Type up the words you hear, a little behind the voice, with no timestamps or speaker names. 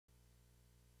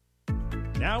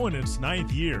Now in its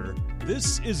 9th year,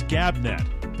 this is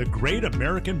GabNet, the Great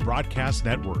American Broadcast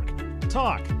Network.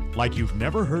 Talk like you've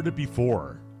never heard it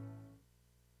before.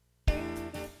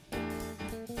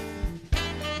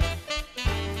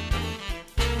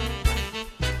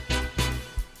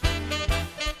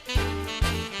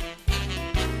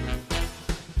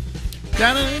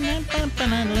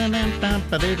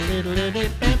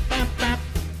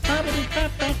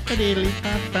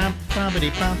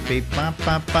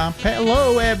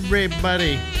 Hello,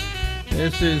 everybody.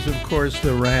 This is, of course,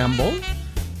 the Ramble.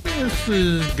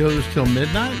 This goes till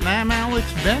midnight, and I'm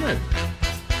Alex Bennett.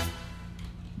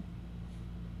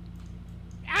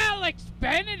 Alex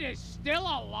Bennett is still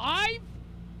alive?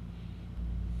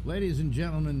 Ladies and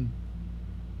gentlemen,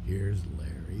 here's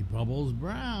Larry Bubbles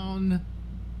Brown.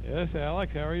 Yes,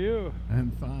 Alex, how are you?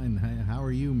 I'm fine. How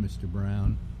are you, Mr.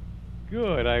 Brown?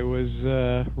 Good. I was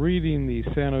reading the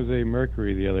San Jose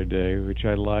Mercury the other day, which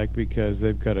I like because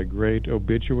they've got a great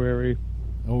obituary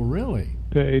Oh, really?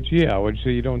 page. Yeah, which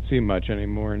you don't see much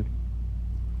anymore.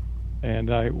 And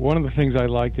one of the things I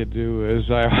like to do is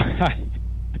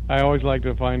I always like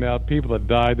to find out people that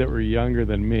died that were younger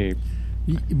than me.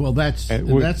 Well, that's the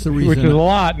reason. Which is a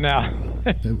lot now.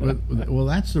 Well,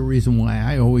 that's the reason why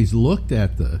I always looked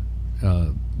at the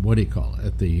what do you call it?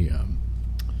 At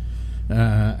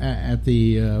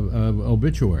the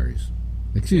obituaries.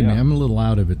 Excuse me, I'm a little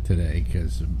out of it today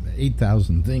because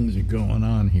 8,000 things are going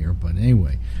on here. But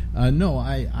anyway, no,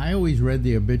 I always read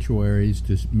the obituaries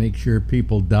to make sure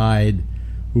people died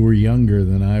who were younger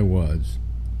than I was.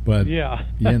 But yeah,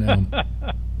 you know,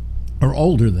 or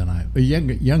older than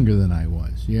younger than I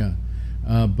was. Yeah.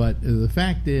 But the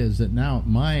fact is that now at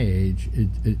my age,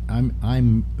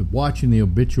 I'm watching the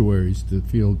obituaries to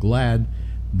feel glad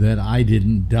that I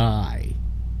didn't die.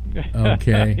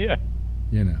 Okay, yeah.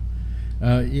 You know,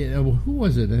 who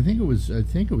was it? I think it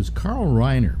was Carl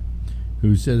Reiner,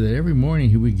 who said that every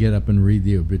morning he would get up and read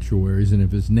the obituaries, and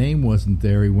if his name wasn't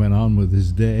there, he went on with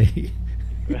his day.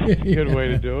 That's a good way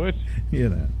to do it. You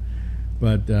know.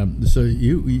 But so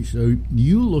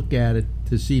you look at it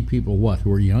to see people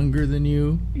who are younger than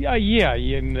you. Yeah. I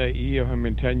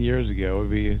mean, 10 years ago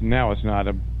would be. Now it's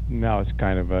not now it's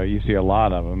kind of you see a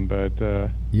lot of them, but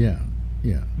yeah.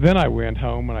 Then I went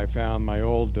home and I found my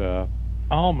old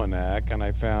almanac, and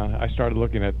I started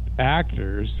looking at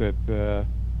actors that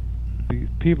these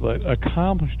people that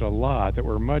accomplished a lot that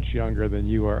were much younger than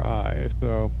you or I.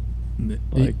 So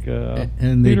like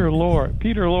Peter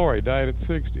Lorre died at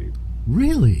 60.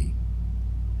 Really?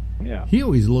 Yeah. He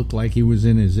always looked like he was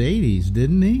in his 80s,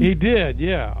 didn't he? He did,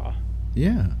 yeah.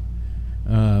 Yeah.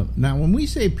 Now, when we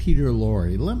say Peter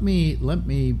Lorre, let me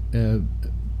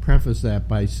preface that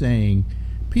by saying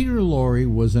Peter Lorre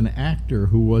was an actor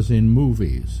who was in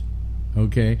movies.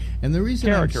 Okay, and the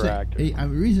reason the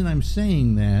reason I'm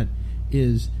saying that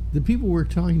is the people we're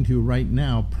talking to right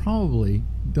now probably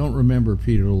don't remember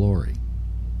Peter Lorre.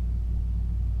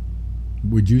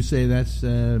 Would you say that's...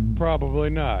 Probably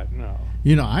not, no.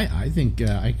 You know, I think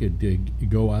I could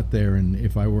go out there, and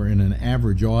if I were in an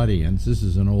average audience, this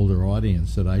is an older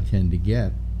audience that I tend to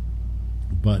get,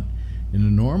 but in a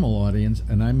normal audience,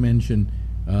 and I mention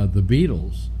the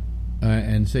Beatles,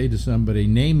 and say to somebody,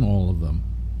 name all of them,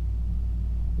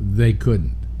 they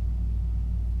couldn't.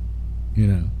 You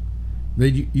know,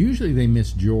 usually they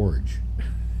miss George.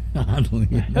 Oddly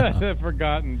enough. The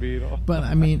forgotten Beatle. But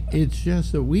I mean, it's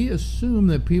just that we assume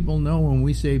that people know when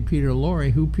we say Peter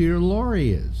Lorre who Peter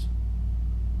Lorre is.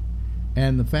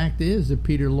 And the fact is that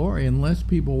Peter Lorre, unless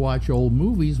people watch old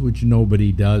movies, which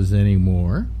nobody does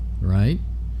anymore, right?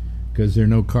 Because there are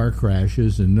no car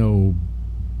crashes and no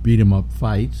beat-em-up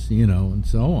fights, you know, and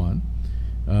so on.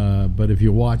 But if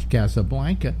you watch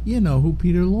Casablanca, you know who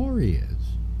Peter Lorre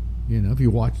is. You know, if you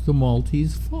watch The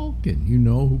Maltese Falcon, you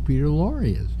know who Peter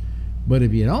Lorre is. But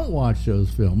if you don't watch those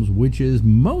films, which is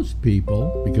most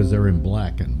people, because they're in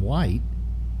black and white,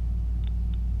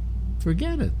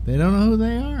 forget it. They don't know who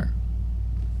they are.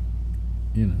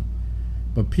 You know.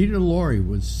 But Peter Lorre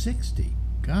was 60.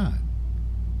 God.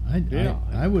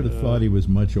 I would have thought he was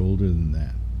much older than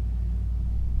that.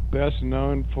 Best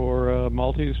known for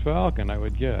Maltese Falcon, I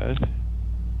would guess.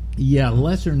 Yeah,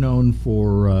 lesser known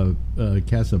for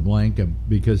Casablanca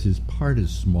because his part is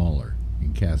smaller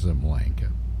in Casablanca.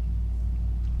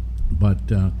 But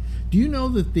do you know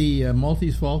that the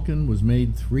Maltese Falcon was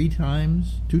made 2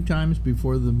 times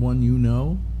before the one you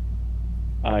know?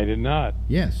 I did not.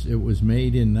 Yes, it was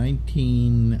made in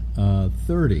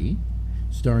 1930,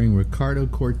 starring Ricardo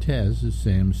Cortez as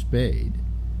Sam Spade.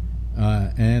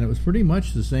 And it was pretty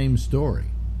much the same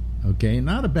story. Okay,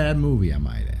 not a bad movie, I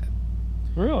might add.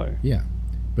 Really? Yeah.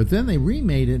 But then they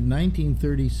remade it in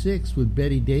 1936 with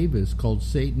Bette Davis called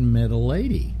Satan Met a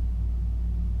Lady.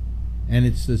 And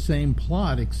it's the same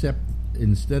plot, except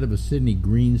instead of a Sidney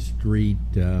Greenstreet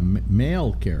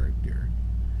male character,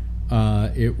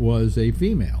 it was a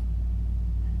female.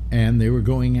 And they were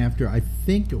going after, I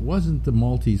think it wasn't the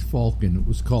Maltese Falcon, it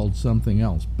was called something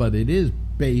else. But it is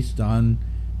based on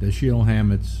Dashiell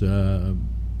Hammett's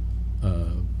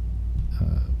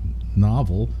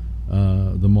novel,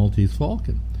 The Maltese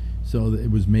Falcon. So it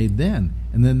was made then.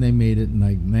 And then they made it in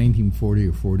like 1940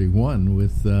 or 41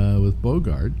 with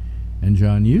Bogart and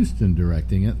John Huston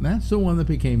directing it. And that's the one that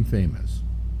became famous.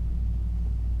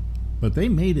 But they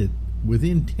made it,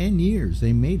 within 10 years,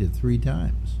 they made it 3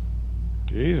 times.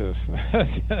 Jesus,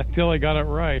 until I got it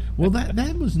right. Well,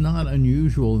 that was not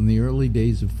unusual in the early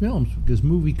days of films because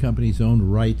movie companies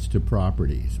owned rights to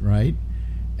properties, right?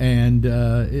 And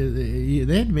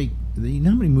they had to make, you know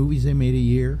how many movies they made a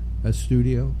year, a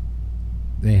studio?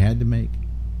 They had to make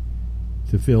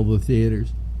to fill the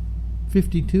theaters.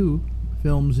 52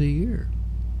 films a year.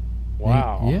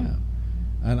 Wow. Yeah.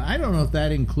 And I don't know if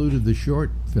that included the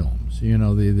short films, you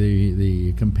know,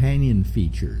 the companion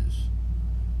features,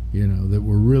 you know, that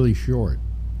were really short.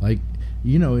 Like,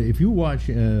 you know, if you watch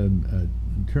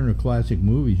Turner Classic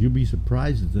Movies, you'll be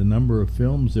surprised at the number of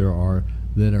films there are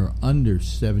that are under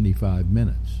 75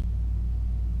 minutes.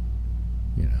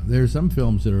 You know, there are some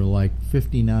films that are like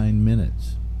 59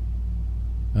 minutes.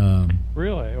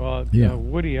 Really? Well, yeah.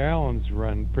 Woody Allen's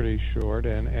run pretty short,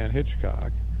 and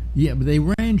Hitchcock. Yeah, but they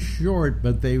ran short,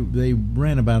 but they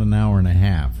ran about an hour and a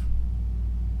half.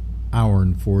 Hour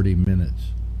and 40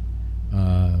 minutes.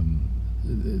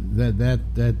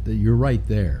 That you're right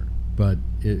there, but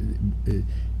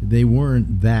they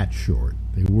weren't that short.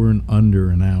 They weren't under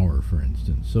an hour, for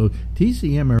instance. So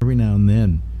TCM every now and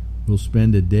then will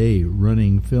spend a day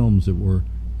running films that were,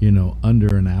 you know,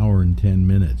 under an hour and 10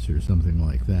 minutes or something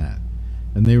like that,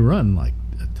 and they run like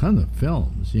a ton of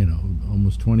films, you know,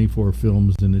 almost 24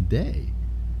 films in a day.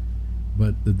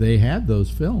 But they had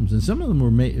those films, and some of them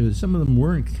were some of them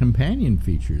weren't companion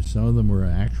features. Some of them were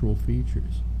actual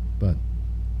features. But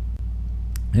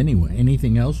anyway,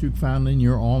 anything else you found in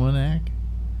your almanac?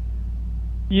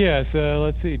 Yes.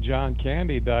 Let's see. John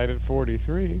Candy died at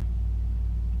 43.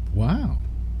 Wow.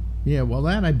 Yeah. Well,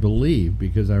 that I believe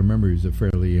because I remember he was a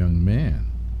fairly young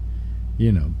man.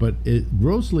 You know, but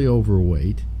grossly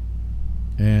overweight,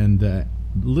 and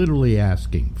literally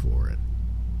asking for it.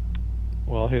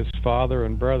 Well, his father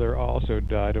and brother also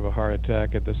died of a heart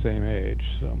attack at the same age.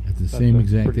 So at the same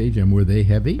exact age, and were they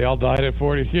heavy? They all died at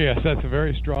 40. Yes, that's a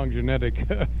very strong genetic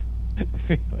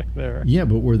feeling there. Yeah,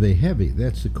 but were they heavy?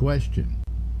 That's the question.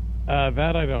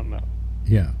 That I don't know.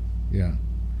 Yeah.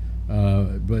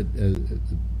 But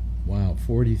wow,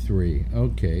 43.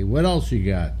 Okay, what else you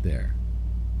got there?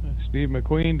 Steve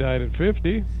McQueen died at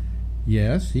 50.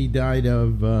 Yes, he died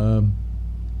of.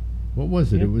 What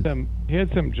was it? He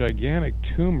had some gigantic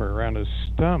tumor around his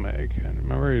stomach. And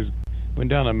remember, he went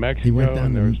down to Mexico. He went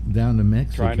down to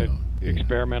Mexico. Trying to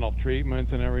experimental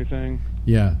treatments and everything.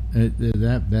 Yeah,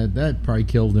 that probably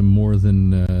killed him more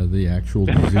than the actual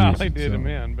disease. Probably did him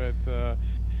in, but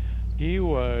he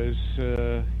was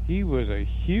a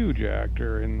huge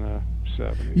actor in the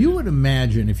 70s. You would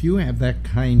imagine if you have that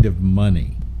kind of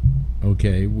money,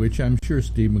 okay, which I'm sure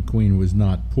Steve McQueen was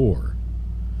not poor.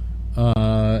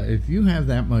 If you have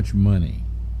that much money,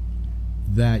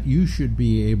 that you should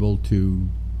be able to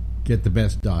get the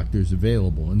best doctors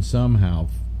available and somehow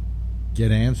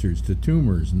get answers to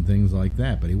tumors and things like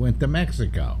that. But he went to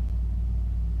Mexico.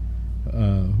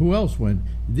 Who else went?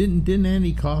 Didn't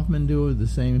Andy Kaufman do the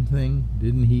same thing?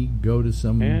 Didn't he go to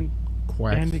some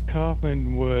quack? Andy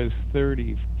Kaufman was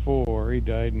 34. He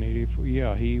died in 84.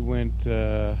 Yeah, he went.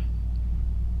 I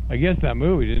guess that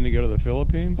movie, didn't he go to the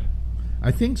Philippines? I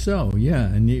think so, yeah,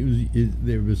 and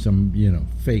there was some, you know,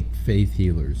 fake faith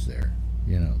healers there,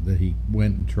 you know, that he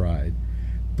went and tried.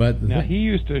 But now he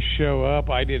used to show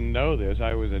up. I didn't know this.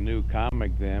 I was a new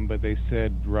comic then, but they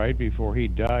said right before he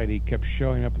died, he kept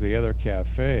showing up at the other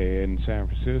cafe in San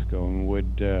Francisco and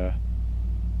would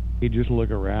he'd just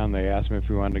look around. They asked him if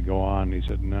he wanted to go on, and he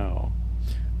said no.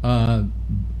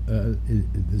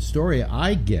 The story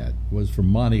I get was from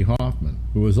Monty Hoffman,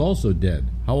 who was also dead.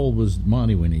 How old was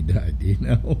Monty when he died? Do you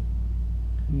know?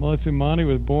 Well, let's see, Monty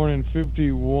was born in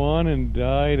 51 and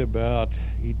died about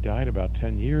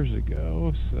 10 years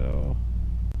ago. So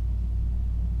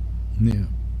yeah,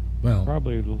 well,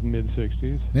 probably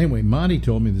mid-60s. Anyway, Monty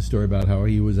told me the story about how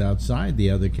he was outside the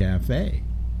other cafe,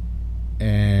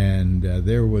 and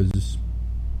there was,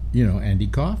 you know, Andy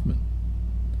Kaufman.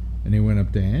 And he went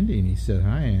up to Andy and he said,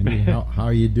 "Hi, Andy. How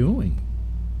are you doing?"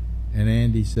 And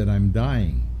Andy said, "I'm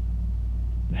dying."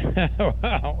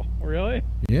 Wow, really?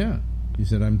 Yeah, he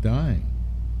said, "I'm dying."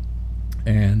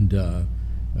 And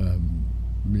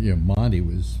Monty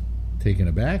was taken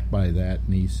aback by that,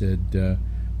 and he said,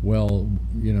 "Well,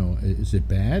 is it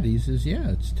bad?" He says, "Yeah,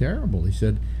 it's terrible." He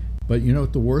said, "But you know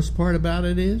what the worst part about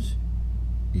it is?"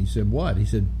 He said, "What?" He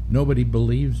said, "Nobody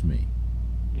believes me."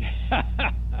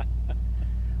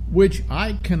 Which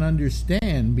I can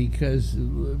understand because,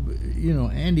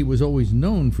 Andy was always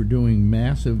known for doing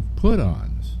massive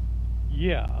put-ons.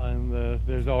 Yeah, and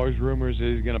there's always rumors that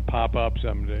he's going to pop up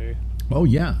someday. Oh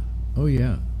yeah,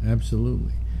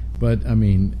 absolutely. But I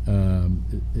mean, to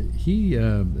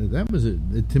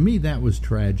me that was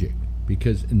tragic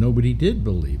because nobody did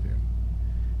believe him,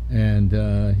 and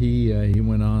he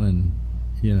went on and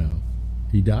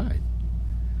he died.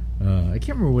 I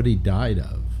can't remember what he died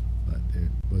of, but it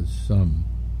was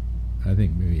I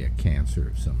think maybe a cancer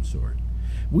of some sort.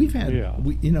 We've had,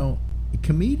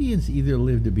 comedians either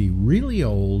live to be really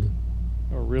old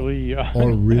or really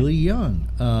young.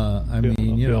 I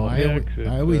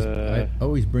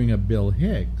always bring up Bill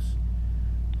Hicks,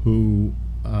 who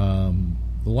the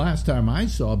last time I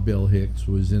saw Bill Hicks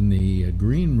was in the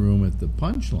green room at the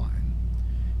Punchline.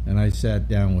 And I sat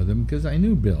down with him because I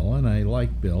knew Bill, and I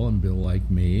liked Bill, and Bill liked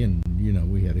me, and,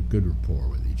 we had a good rapport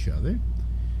with each other.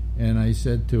 And I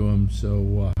said to him,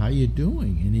 "So, how you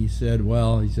doing?" And he said,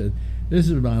 "This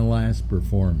is my last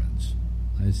performance."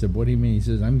 I said, "What do you mean?" He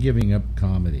says, "I'm giving up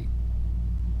comedy."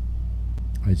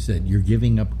 I said, "You're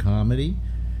giving up comedy?"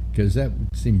 Because that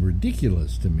seemed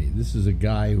ridiculous to me. This is a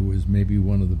guy who was maybe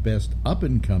one of the best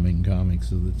up-and-coming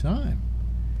comics of the time.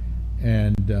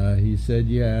 And he said,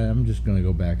 "Yeah, I'm just going to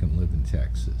go back and live in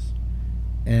Texas."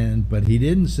 But he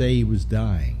didn't say he was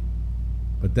dying.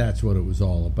 But that's what it was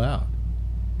all about.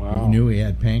 Wow. He knew he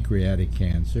had pancreatic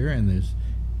cancer, and there's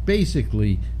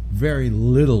basically very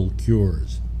little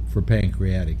cures for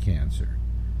pancreatic cancer.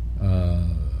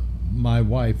 My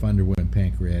wife underwent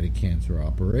pancreatic cancer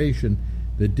operation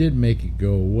that did make it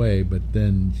go away, but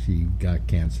then she got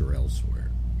cancer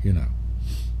elsewhere,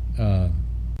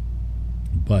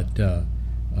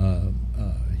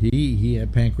 He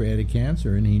had pancreatic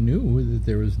cancer, and he knew that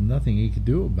there was nothing he could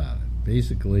do about it.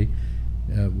 Basically,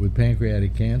 with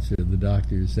pancreatic cancer, the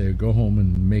doctors say, "Go home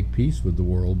and make peace with the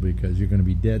world because you're going to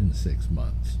be dead in 6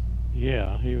 months."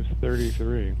 Yeah, he was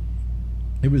 33.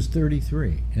 He was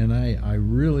 33, and I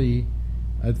really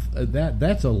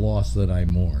that's a loss that I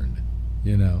mourned.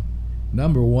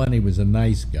 Number one, he was a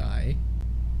nice guy.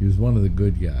 He was one of the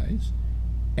good guys.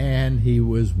 And he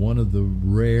was one of the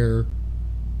rare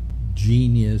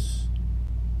genius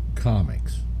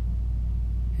comics.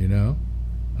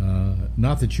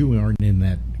 Not that you aren't in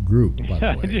that group, by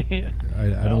the way.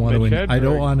 I don't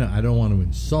want to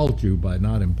insult you by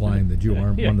not implying that you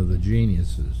aren't one of the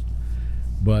geniuses.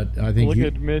 But I think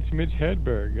at Mitch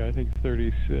Hedberg. I think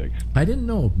 36. I didn't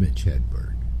know of Mitch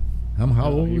Hedberg.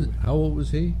 How old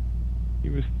was he? He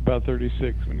was about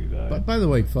 36 when he died. But by the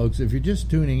way, folks, if you're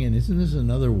just tuning in, isn't this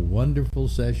another wonderful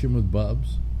session with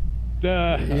Bubs?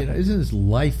 Isn't this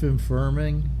life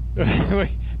affirming?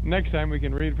 Next time we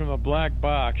can read from a black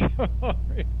box.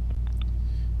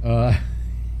 Yeah,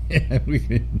 we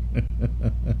can.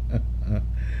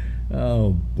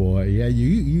 Oh boy, yeah, you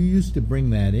used to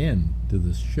bring that in to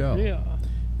this show. Yeah.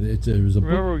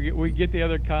 Remember, we get the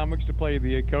other comics to play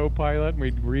the co-pilot, and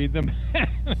we'd read them.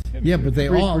 Yeah, but they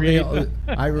all.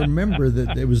 I remember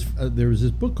that there was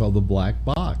this book called The Black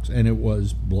Box, and it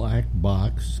was black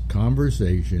box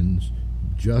conversations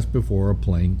just before a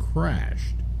plane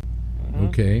crashed. Uh-huh.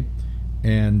 Okay,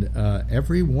 and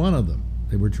every one of them,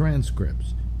 they were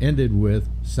transcripts, ended with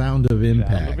 "sound of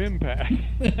impact." Sound of impact.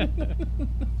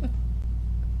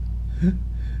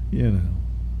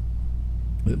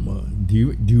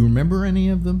 Do you remember any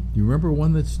of them? Do you remember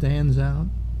one that stands out?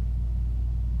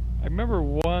 I remember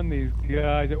these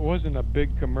guys, it wasn't a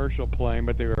big commercial plane,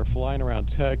 but they were flying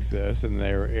around Texas, and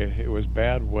it was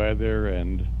bad weather,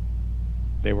 and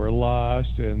they were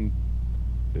lost, and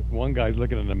one guy's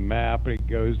looking at a map, and he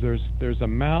goes, there's a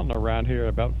mountain around here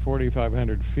about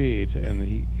 4,500 feet, and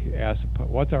he asks,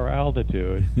 "What's our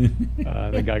altitude?"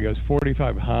 The guy goes,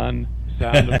 45, hun,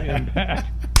 sound of impact.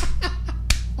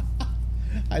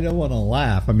 I don't want to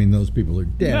laugh. I mean, those people are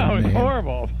dead. No, it's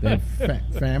horrible. They have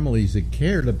families that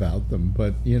cared about them,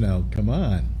 but, come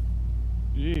on.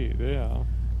 Gee, yeah.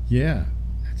 Yeah,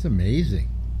 that's amazing.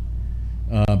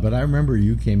 But I remember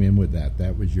you came in with that.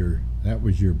 That was your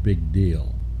big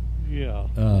deal. Yeah.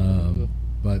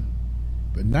 But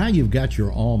now you've got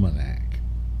your almanac.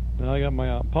 Now I got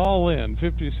my Paul Lynde,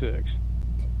 56.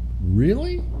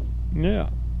 Really? Yeah.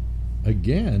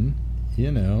 Again,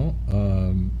 you know,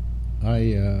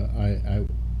 I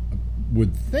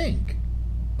would think,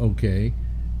 okay,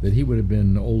 that he would have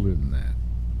been older than that.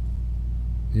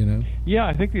 You know? Yeah,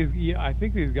 I think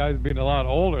these guys have been a lot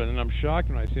older, and I'm shocked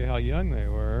when I see how young they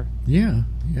were. Yeah.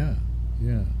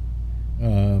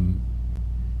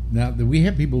 Now, we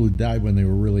have people who died when they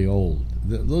were really old.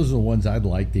 Those are the ones I'd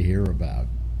like to hear about,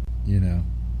 you know.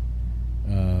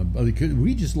 But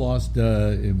we just lost,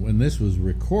 when this was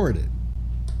recorded,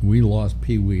 we lost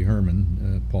Pee Wee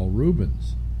Herman, Paul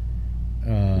Rubens. He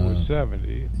was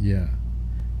 70. Yeah.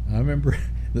 I remember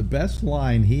the best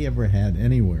line he ever had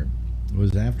anywhere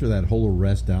was after that whole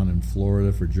arrest down in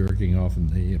Florida for jerking off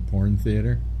in the porn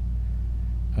theater.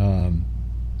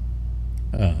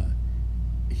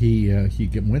 He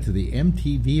went to the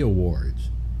MTV Awards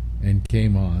and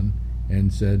came on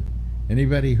and said,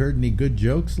 "Anybody heard any good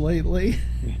jokes lately?"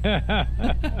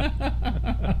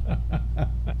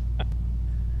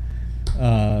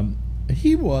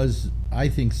 He was, I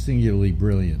think, singularly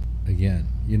brilliant again,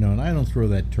 you know, and I don't throw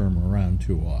that term around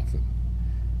too often.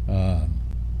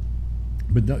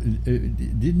 But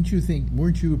didn't you think,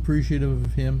 weren't you appreciative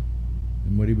of him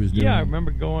and what he was doing? Yeah, I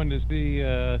remember going to see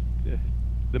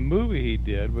the movie he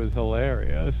did was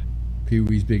hilarious.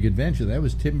 Pee-wee's Big Adventure. That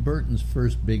was Tim Burton's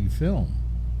first big film.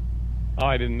 Oh,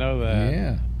 I didn't know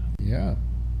that. Yeah.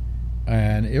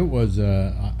 And it was,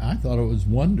 I thought it was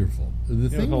wonderful. The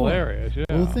thing was hilarious, yeah.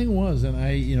 Well, the thing was, and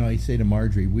I say to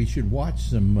Marjorie, we should watch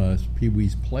some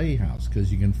Pee-wee's Playhouse,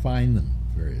 because you can find them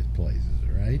various places,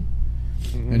 right?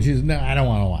 Mm-hmm. And she said, "No, I don't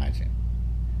want to watch it."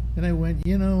 And I went,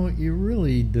 you know, you're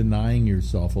really denying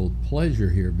yourself a pleasure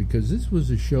here, because this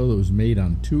was a show that was made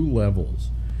on two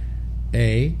levels.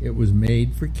 A, it was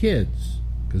made for kids,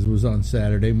 because it was on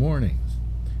Saturday mornings.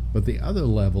 But the other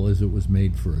level is it was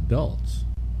made for adults.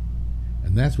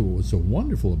 And that's what was so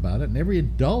wonderful about it. And every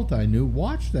adult I knew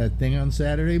watched that thing on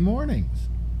Saturday mornings.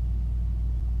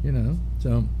 You know,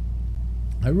 so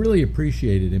I really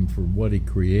appreciated him for what he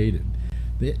created.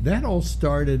 That all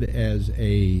started as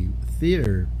a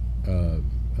theater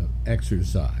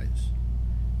exercise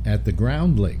at the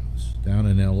Groundlings down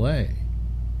in L.A.,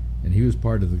 and he was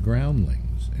part of the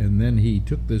Groundlings. And then he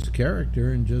took this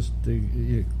character and just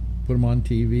put him on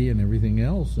TV and everything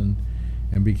else, and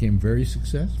became very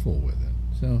successful with it.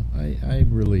 So I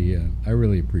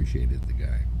really appreciated the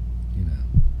guy. You know,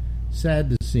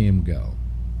 sad to see him go.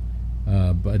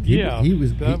 But he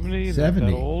was 70. 70.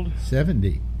 That old?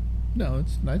 70. No,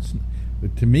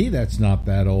 but to me that's not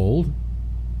that old.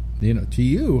 You know, to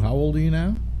you, how old are you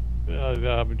now?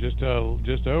 Just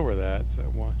over that,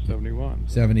 71.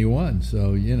 71.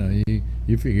 So you know,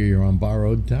 you figure you're on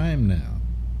borrowed time now.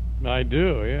 I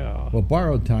do, yeah. Well,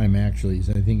 borrowed time actually is,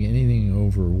 I think, anything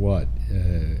over what,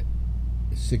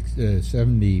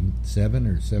 77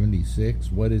 or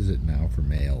 76. What is it now for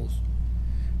males?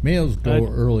 Males go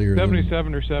earlier.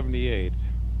 77 or 78.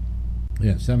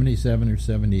 Yeah, 77 or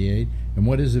 78. And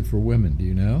what is it for women? Do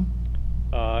you know?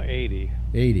 80.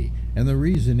 80. And the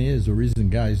reason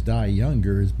guys die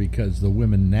younger is because the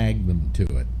women nag them to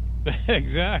it.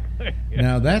 Exactly. Yeah.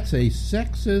 Now, that's a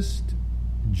sexist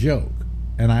joke,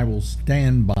 and I will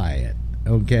stand by it,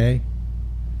 okay?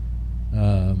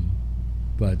 You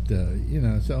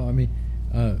know, so, I mean,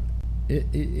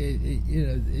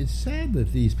 it's sad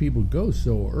that these people go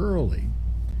so early,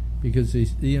 because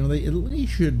they at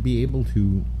least should be able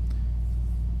to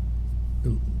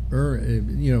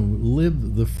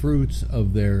live the fruits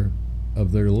of their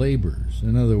labors.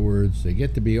 In other words, they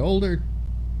get to be older,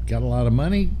 got a lot of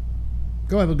money,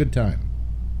 go have a good time.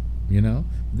 You know,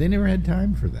 they never had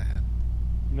time for that.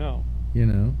 No. You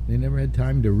know, they never had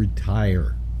time to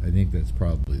retire. I think that's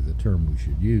probably the term we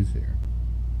should use here.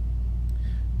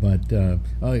 But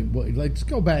let's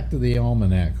go back to the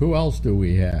almanac. Who else do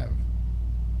we have?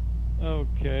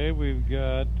 Okay, we've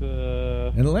got...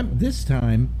 And this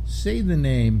time, say the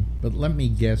name, but let me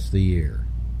guess the year.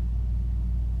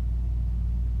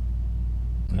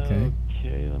 Okay?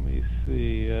 Okay, let me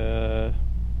see.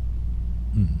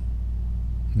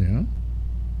 Yeah?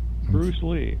 Bruce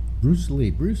Lee. Bruce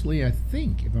Lee, I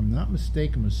think, if I'm not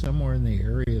mistaken, was somewhere in the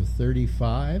area of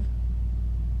 35.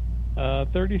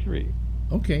 33.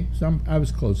 Okay, so I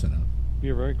was close enough.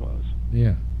 You're very close.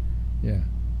 Yeah.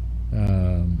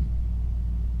 A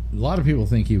lot of people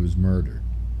think he was murdered.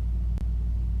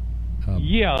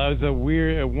 Yeah, that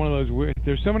was one of those weird.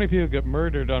 There's so many people that get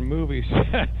murdered on movie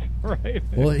sets, right?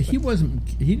 Well, he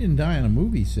didn't die on a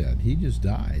movie set. He just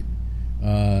died.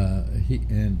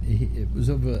 It was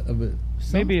of a.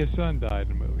 Maybe his son died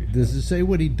in a movie set. Does it say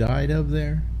what he died of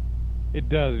there? It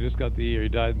does. It just got the year. He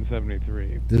died in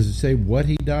 73. Does it say what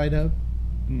he died of?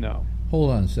 No.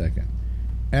 Hold on a second.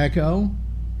 Echo,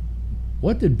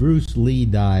 what did Bruce Lee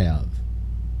die of?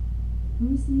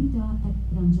 Bruce Lee died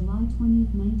on July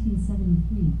 20th,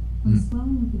 1973, from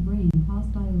swelling of the brain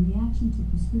caused by a reaction to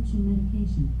prescription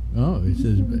medication. Oh, it He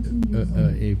says was 32 years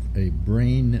old. a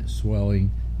brain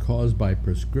swelling caused by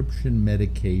prescription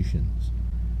medications.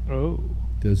 Oh,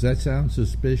 Does that sound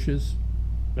suspicious?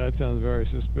 that sounds very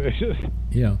suspicious.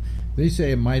 Yeah, they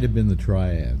say it might have been the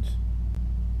triads.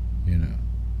 You know,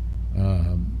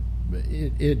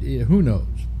 who knows?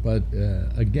 But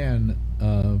again,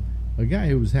 a guy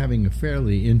who was having a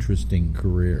fairly interesting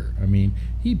career. I mean,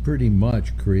 he pretty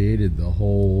much created the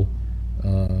whole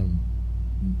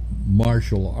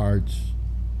martial arts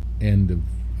end of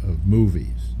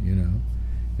movies. You know,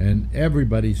 and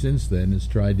everybody since then has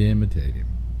tried to imitate him.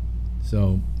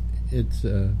 So it's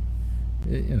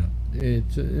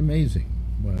it's amazing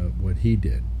what he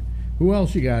did. Who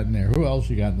else you got in there? Who else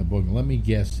you got in the book? Let me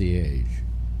guess the age.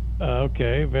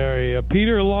 Okay, very.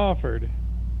 Peter Lawford.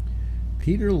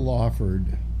 Peter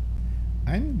Lawford.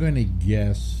 I'm going to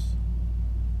guess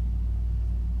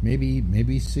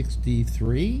maybe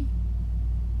 63.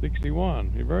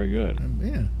 61. You're very good.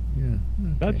 Yeah. Okay.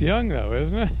 That's young, though,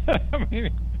 isn't it? I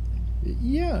mean,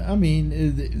 yeah. I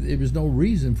mean, there was no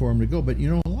reason for him to go, but you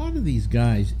know, a lot of these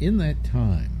guys in that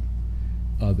time,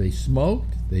 they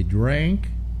smoked, they drank.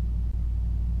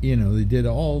 You know, they did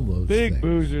all those big things.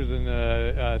 boozers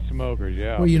and smokers,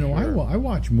 yeah. Well, you know, sure. I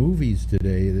watch movies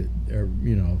today that are,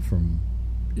 you know, from,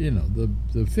 you know, the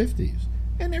 50s,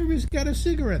 and everybody's got a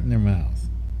cigarette in their mouth.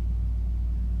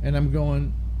 And I'm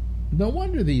going, no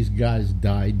wonder these guys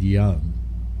died young.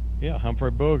 Yeah, Humphrey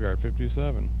Bogart,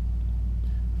 57.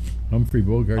 Humphrey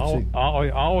Bogart.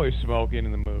 Always smoking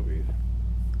in the movies.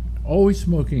 Always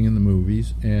smoking in the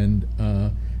movies, and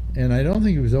I don't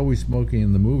think it was always smoking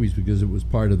in the movies because it was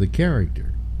part of the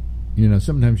character. You know,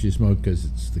 sometimes you smoke because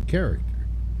it's the character.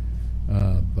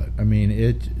 But, I mean,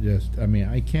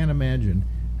 I can't imagine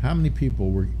how many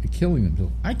people were killing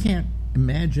themselves. I can't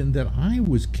imagine that I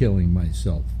was killing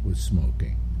myself with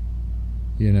smoking.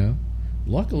 You know?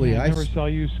 Luckily, I never saw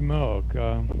you smoke.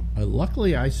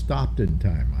 Luckily, I stopped in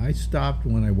time. I stopped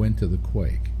when I went to the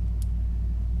quake.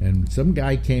 And some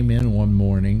guy came in one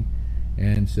morning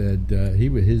and said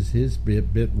his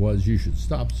bit was you should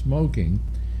stop smoking,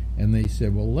 and they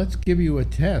said, well, let's give you a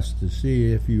test to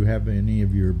see if you have any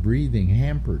of your breathing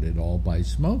hampered at all by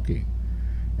smoking.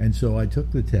 And so I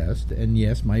took the test, and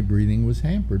yes, my breathing was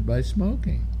hampered by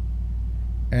smoking.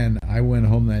 And I went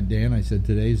home that day and I said,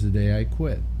 today's the day I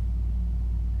quit.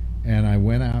 And I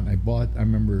went out and I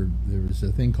remember there was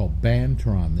a thing called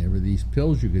Bantron. There were these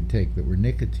pills you could take that were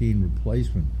nicotine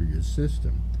replacement for your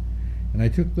system. And I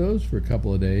took those for a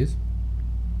couple of days,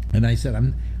 and I said,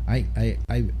 and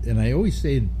I always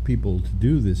say to people to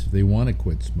do this if they want to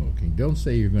quit smoking. Don't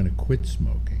say you're going to quit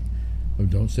smoking, or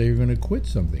don't say you're going to quit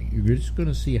something. You're just going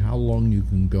to see how long you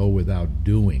can go without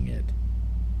doing it.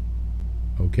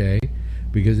 Okay?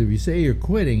 Because if you say you're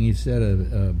quitting, you set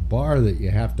a bar that you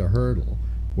have to hurdle.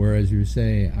 Whereas you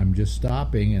say, I'm just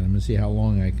stopping, and I'm going to see how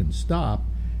long I can stop.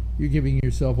 You're giving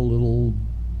yourself a little,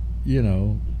 you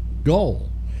know, goal,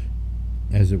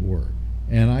 as it were.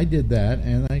 And I did that,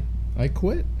 and I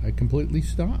quit. I completely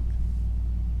stopped.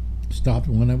 Stopped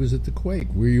when I was at the quake.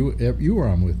 Were you were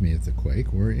on with me at the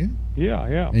quake, weren't you?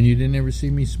 Yeah. And you didn't ever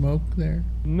see me smoke there?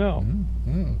 No.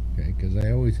 Oh, okay, because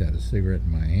I always had a cigarette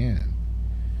in my hand.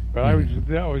 But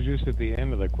that was just at the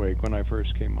end of the quake when I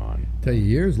first came on. Tell you,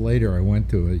 years later, I went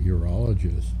to a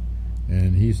urologist,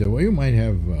 and he said, well, you might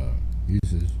have, he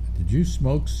says, did you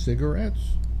smoke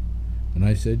cigarettes? And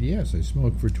I said, yes, I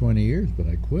smoked for 20 years, but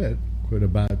I quit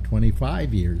about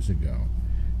 25 years ago.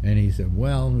 And he said,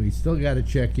 well, we still got to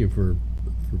check you for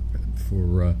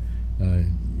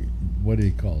what do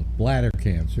you call it, bladder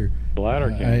cancer.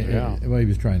 Bladder cancer, yeah. Well, he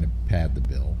was trying to pad the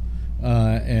bill.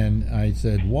 And I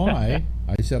said, why?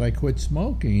 I said, I quit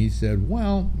smoking. He said,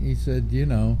 you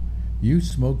know, you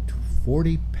smoked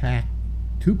 2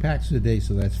 packs a day,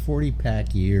 so that's 40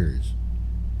 pack years.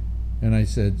 And I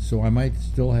said, so I might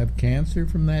still have cancer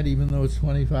from that, even though it's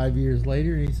 25 years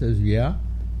later? And he says, yeah.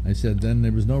 I said, then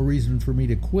there was no reason for me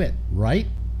to quit, right?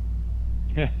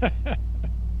 And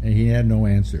he had no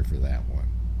answer for that one.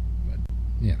 But,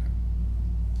 you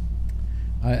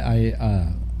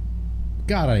know.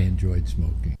 God, I enjoyed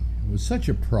smoking. It was such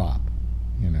a prop,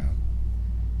 you know.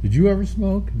 Did you ever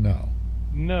smoke? No.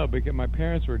 No, because my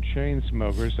parents were chain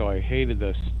smokers, so I hated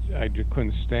I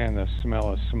couldn't stand the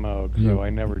smell of smoke, so I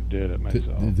never did it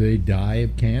myself. Did they die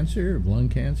of cancer, of lung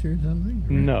cancer or something?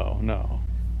 Or? No.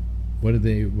 What did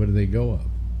they go of?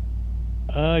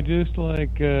 Just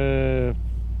like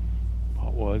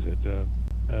what was it?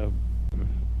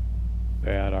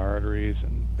 bad arteries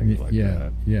and things like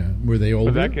that. Yeah. Were they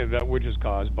older? But that which is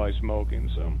caused by smoking.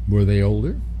 So. Were they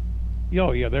older?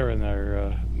 Oh yeah, they're in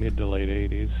their mid to late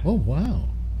 80s. Oh wow!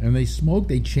 And they smoked.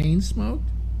 They chain smoked.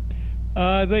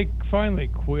 They finally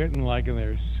quit in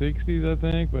their 60s, I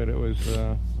think. But it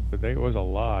was a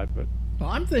lot. But well,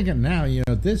 I'm thinking now,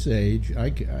 at this age, I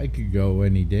could go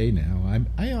any day now.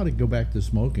 I ought to go back to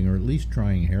smoking, or at least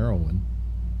trying heroin.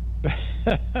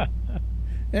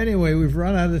 Anyway, we've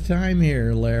run out of time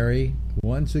here, Larry.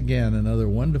 Once again, another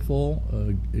wonderful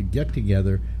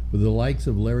get-together with the likes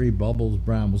of Larry Bubbles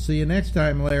Brown. We'll see you next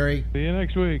time, Larry. See you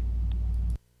next week.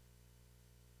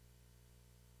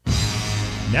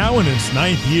 Now in its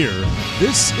 9th year,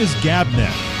 this is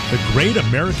GabNet, the Great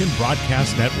American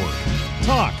Broadcast Network.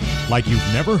 Talk like you've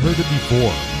never heard it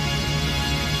before.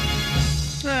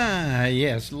 Ah,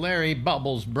 yes, Larry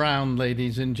Bubbles Brown,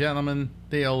 ladies and gentlemen,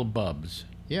 the old Bubs.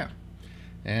 Yeah.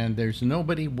 And there's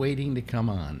nobody waiting to come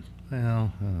on.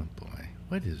 Well, oh boy,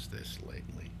 what is this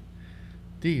lately?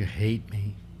 Do you hate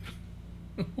me?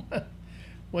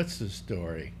 What's the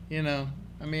story?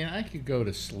 I could go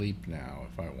to sleep now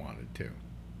if I wanted to.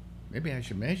 Maybe I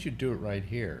should do it right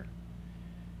here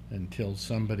until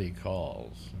somebody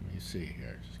calls. Let me see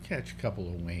here. Just catch a couple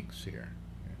of winks here.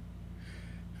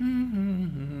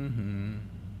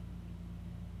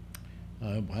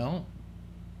 Well,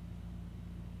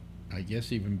 I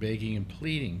guess even begging and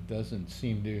pleading doesn't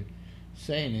seem to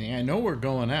say anything. I know we're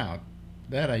going out.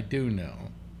 That I do know.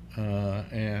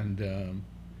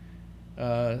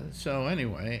 So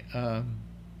anyway, I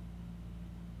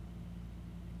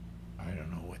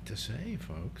don't know what to say,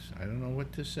 folks. I don't know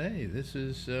what to say. This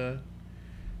is it.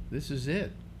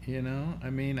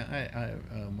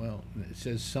 Well, it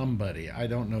says somebody. I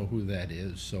don't know who that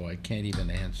is, so I can't even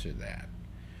answer that.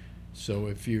 So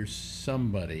if you're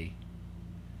somebody,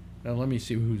 now let me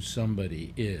see who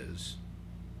somebody is.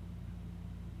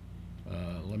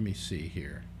 Let me see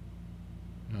here.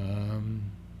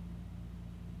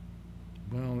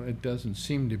 Well, it doesn't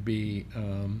seem to be.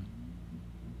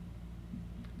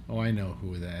 Oh, I know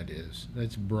who that is.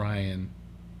 That's Brian.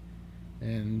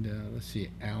 And let's see,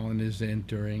 Alan is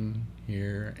entering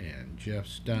here, and Jeff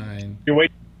Stein. You're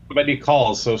waiting for somebody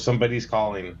calls, so somebody's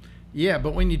calling. Yeah,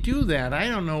 but when you do that, I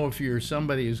don't know if you're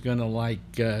somebody who's going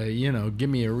to, give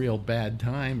me a real bad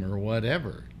time or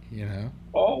whatever,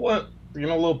 Oh, what? A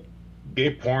little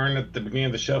gay porn at the beginning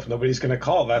of the show. If nobody's going to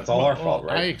call, that's all our fault,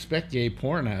 right? I expect gay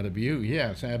porn out of you.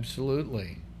 Yes,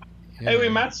 absolutely. Hey, we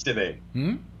matched today.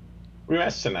 We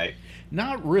matched tonight.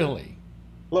 Not really.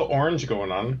 A little orange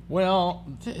going on. Well,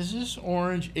 is this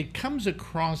orange? It comes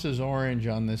across as orange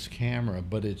on this camera,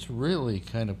 but it's really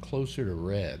kind of closer to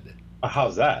red.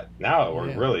 How's that? Now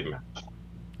we're really matched.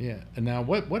 Yeah. And now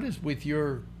what is with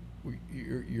your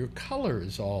color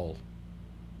is all...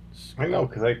 I know,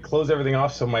 because I closed everything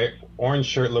off so my orange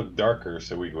shirt looked darker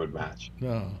so we would match.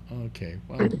 Oh, okay.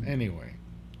 Well, anyway.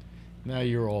 Now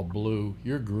you're all blue.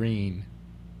 You're green.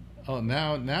 Oh,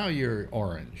 now you're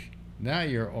orange. Now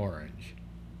you're orange.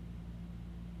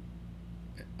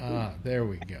 Ah, there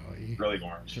we go. Really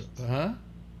orange. Huh?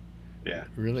 Yeah.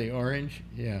 Really orange?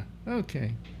 Yeah.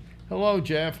 Okay. Hello,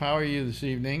 Jeff. How are you this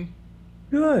evening?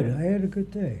 Good. I had a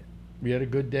good day. You had a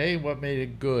good day? What made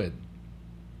it good?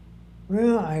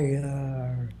 Well,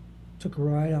 I took a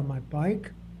ride on my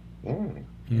bike.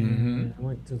 And I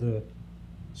went to the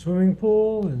swimming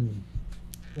pool and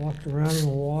walked around in the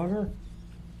water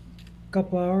a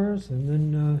couple hours, and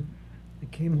then I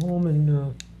came home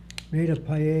and made a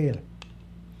paella.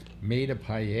 Made a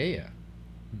paella?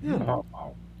 Yeah. Oh,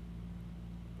 wow.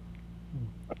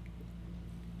 That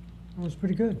was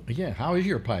pretty good. Yeah. How is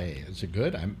your paella? Is it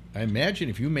good? I imagine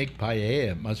if you make paella,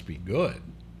 it must be good.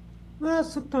 Well,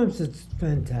 sometimes it's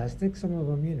fantastic. Some of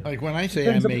them, Like when I say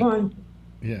depends I make... upon,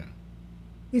 Yeah.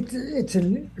 It's a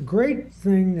great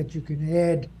thing that you can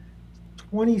add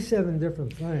 27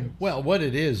 different things. Well, what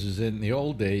it is in the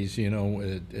old days, at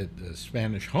the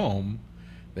Spanish home,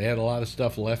 they had a lot of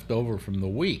stuff left over from the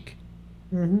week.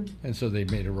 And so they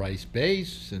made a rice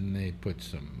base, and they put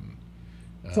some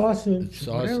sausage,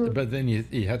 but then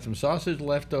you had some sausage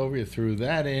left over, you threw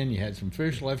that in. You had some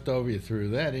fish left over, you threw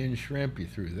that in. Shrimp, you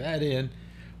threw that in.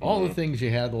 All the things you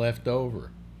had left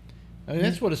over. I mean,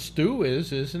 that's what a stew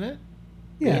is, isn't it?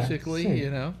 Yeah, Basically,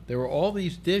 same. there were all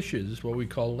these dishes, what we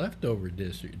call leftover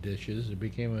dishes. It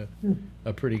became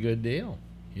a pretty good deal,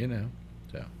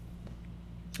 So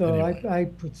anyway. I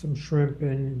put some shrimp in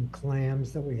and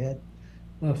clams that we had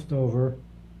left over,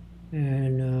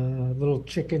 and a little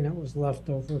chicken that was left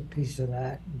over, a piece of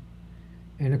that,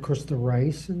 and of course the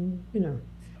rice, and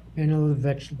and other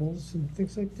vegetables and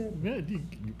things like that. Yeah,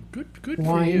 good for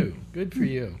Wine. you. Good for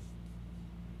you.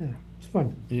 Yeah, it's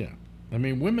fun. Yeah. I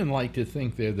mean, women like to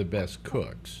think they're the best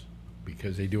cooks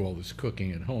because they do all this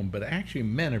cooking at home, but actually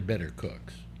men are better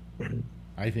cooks.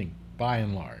 I think by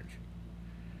and large.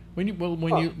 When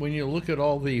you look at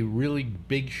all the really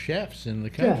big chefs in the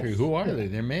country, Yes, who are yeah. they?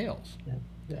 They're males. Yeah,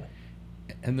 yeah.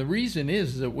 And the reason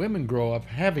is that women grow up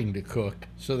having to cook,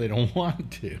 so they don't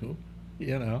want to,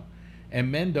 you know,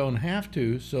 and men don't have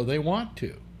to, so they want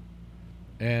to.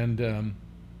 And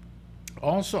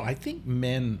also, I think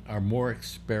men are more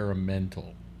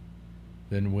experimental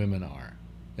than women are.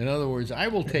 In other words, I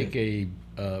will take a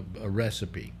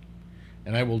recipe,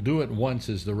 and I will do it once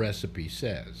as the recipe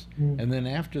says. And then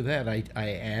after that, I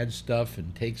add stuff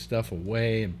and take stuff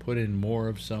away and put in more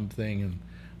of something and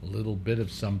a little bit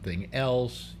of something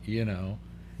else, you know.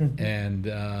 And,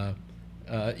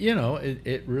 you know,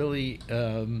 it really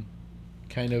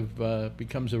kind of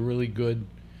becomes a really good,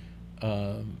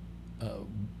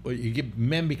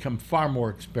 men become far more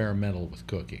experimental with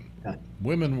cooking.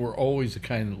 Women were always the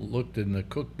kind that looked in the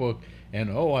cookbook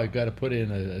and, oh, I've got to put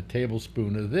in a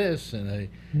tablespoon of this and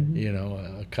you know,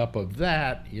 a cup of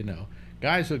that, you know.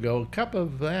 Guys will go, a cup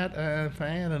of that, if I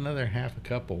add another half a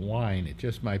cup of wine, it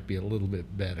just might be a little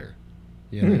bit better,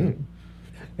 you know.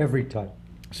 Every time.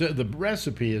 So the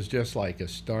recipe is just like a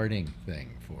starting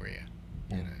thing for you,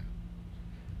 you know.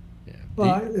 Yeah.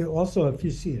 But also, if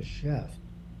you see a chef,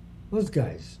 those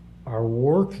guys are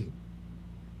working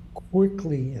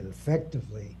quickly and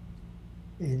effectively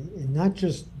in not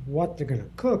just what they're going to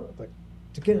cook, but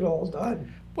to get it all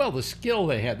done. Well, the skill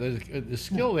they have, the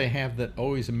skill they have that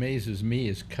always amazes me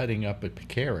is cutting up a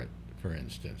carrot, for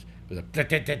instance. With a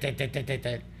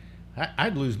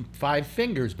I'd lose 5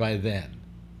 fingers by then,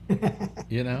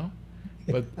 you know.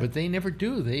 But they never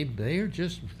do. They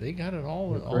got it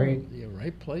all the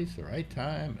right place, the right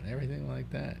time, and everything like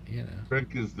that. You know.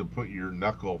 Trick is to put your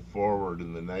knuckle forward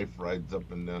and the knife rides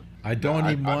up and down. I don't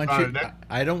even want you.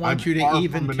 I don't want you to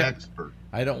even.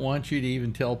 I don't want you to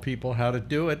even tell people how to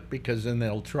do it because then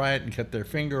they'll try it and cut their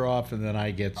finger off, and then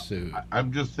I get sued.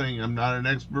 I'm just saying I'm not an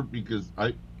expert because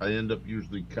I end up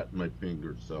usually cutting my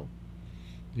fingers. So.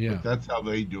 Yeah. But that's how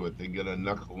they do it. They get a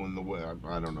knuckle in the way.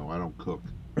 I don't know. I don't cook.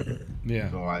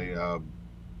 Yeah. So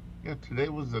yeah, today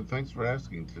was thanks for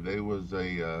asking. Today was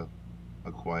a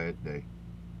quiet day.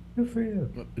 Good for you.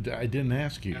 I didn't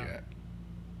ask you yet.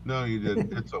 No, you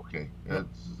didn't. It's okay. And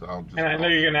I know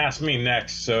you're gonna ask me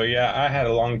next. So yeah, I had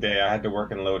a long day. I had to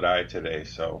work in Lodi today,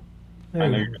 so I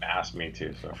know you're gonna ask me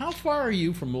too. So how far are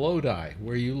you from Lodi,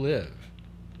 where you live?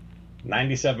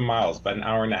 97 miles, about an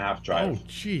hour and a half drive. Oh,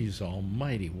 jeez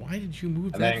almighty. Why did you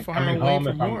move that far away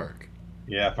from work?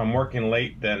 Yeah, if I'm working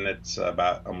late, then it's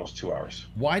about almost 2 hours.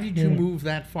 Why did you move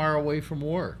that far away from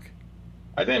work?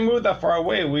 I didn't move that far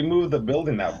away. We moved the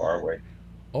building that far away.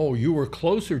 Oh, you were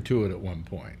closer to it at one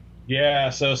point. Yeah,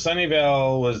 so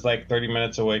Sunnyvale was like 30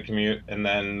 minutes away commute, and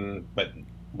then, but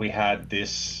we have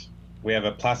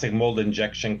a plastic mold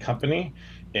injection company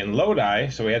in Lodi,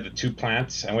 so we had the 2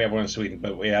 plants, and we have one in Sweden,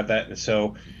 but we had that.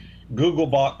 So Google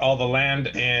bought all the land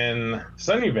in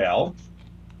Sunnyvale,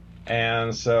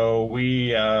 and so we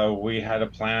had a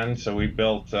plan. So we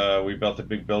built a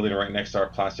big building right next to our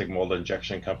plastic mold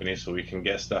injection company, so we can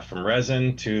get stuff from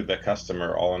resin to the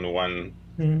customer all in one,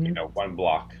 one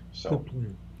block. So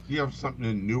you have something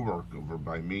in Newark over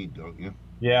by me, don't you?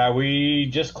 Yeah, we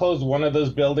just closed one of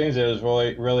those buildings. It was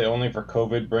really only for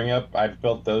COVID bring up. I've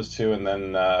built those 2, and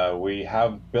then we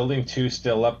have building 2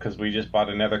 still up because we just bought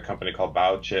another company called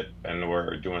BioChip, and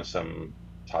we're doing some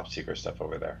top secret stuff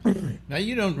over there. Now,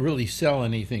 you don't really sell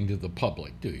anything to the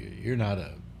public, do you? You're not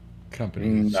a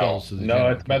company that sells to the No,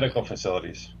 it's medical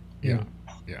facilities. Yeah,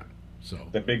 yeah. So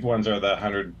the big ones are the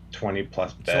 120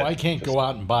 plus bed. So I can't go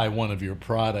out and buy one of your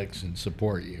products and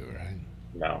support you, right?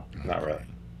 No, not really.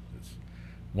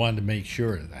 Wanted to make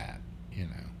sure of that, you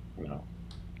know.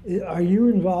 No. Are you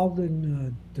involved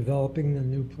in developing the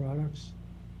new products?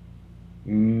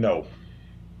 No,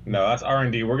 that's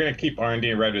R&D. We're going to keep R&D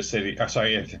in Redwood City.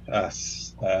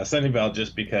 Sunnyvale,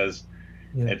 just because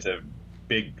it's a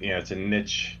big, it's a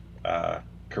niche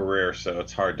career, so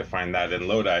it's hard to find that in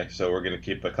Lodi. So we're going to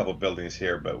keep a couple buildings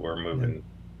here, but we're moving,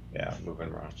 moving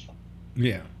around.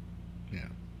 Yeah.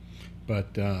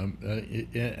 But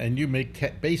and you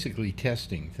make basically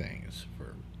testing things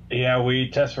for. Yeah, we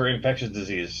test for infectious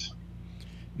disease.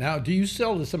 Now, do you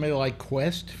sell to somebody like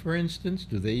Quest, for instance?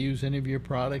 Do they use any of your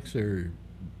products, or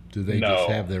do they just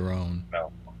have their own?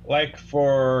 No. Like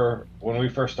for when we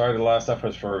first started, a lot of stuff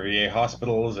was for VA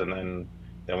hospitals, and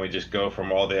then we just go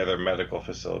from all the other medical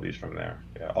facilities from there.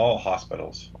 Yeah, all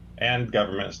hospitals and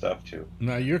government stuff too.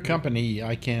 Now, your company,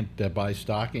 I can't buy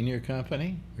stock in your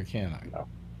company, or can I? No.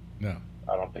 No.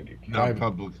 I don't think it can. Not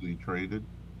publicly traded.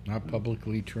 Not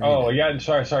publicly traded. Oh yeah,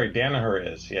 sorry.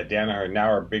 Danaher is. Yeah, Danaher. Now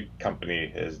our big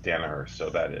company is Danaher, so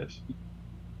that is.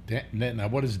 Now,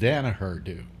 what does Danaher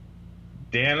do?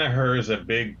 Danaher is a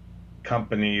big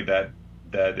company that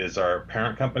is our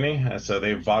parent company, and so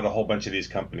they've bought a whole bunch of these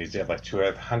companies. They have like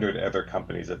 200 other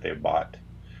companies that they've bought.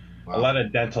 Wow. A lot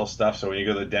of dental stuff. So when you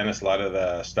go to the dentist, a lot of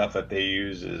the stuff that they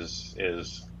use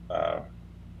is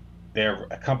they're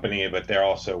a company, but they're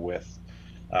also with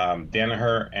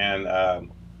Danaher. And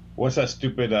what's that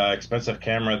stupid expensive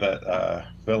camera that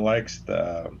Phil likes?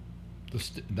 The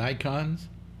Nikons?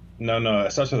 No,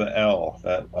 it starts with an L.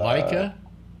 That Leica.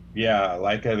 Yeah,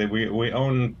 Leica. We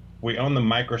own the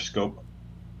microscope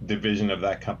division of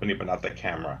that company, but not the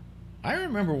camera. I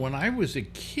remember when I was a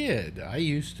kid, I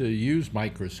used to use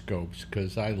microscopes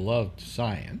because I loved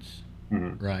science,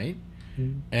 right?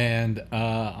 And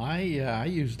I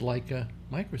used Leica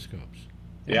microscopes.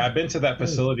 Yeah, I've been to that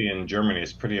facility in Germany.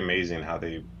 It's pretty amazing how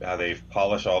they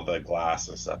polish all the glass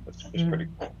and stuff. It's pretty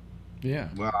cool. Yeah.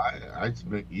 Well, I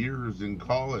spent years in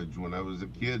college when I was a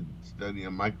kid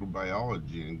studying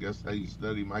microbiology, and guess how you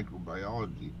study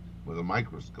microbiology? With a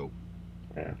microscope.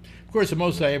 Yeah. Of course, the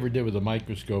most I ever did with a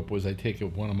microscope was I take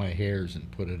one of my hairs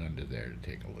and put it under there to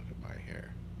take a look at my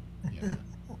hair. Yeah.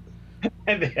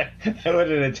 And what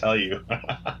did it tell you?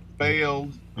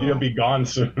 Failed. You'll be gone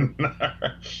soon.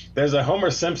 There's a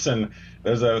Homer Simpson.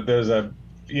 There's a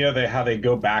you know how they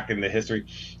go back in the history.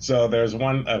 So there's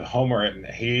one of Homer, and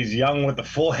he's young with a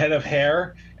full head of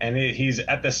hair, and he's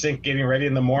at the sink getting ready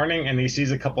in the morning, and he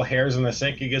sees a couple hairs in the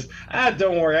sink. He goes,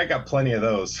 don't worry, I got plenty of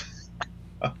those.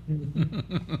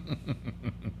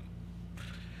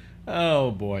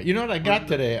 Oh boy! You know what I got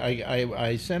today?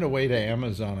 I sent away to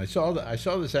Amazon. I saw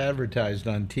this advertised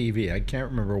on TV. I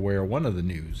can't remember where. One of the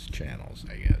news channels,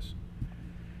 I guess.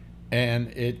 And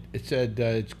it said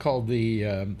it's called the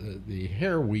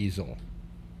hair weasel.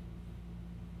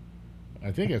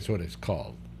 I think that's what it's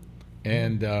called.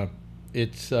 And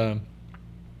it's a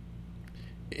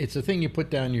thing you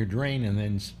put down your drain, and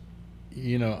then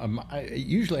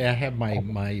usually I have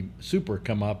my super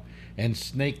come up and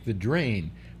snake the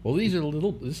drain. Well, this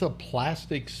is a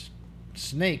plastic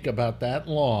snake about that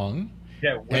long,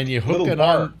 and you hook it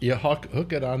on. You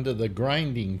hook it onto the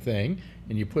grinding thing,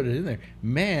 and you put it in there.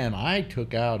 Man, I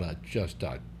took out just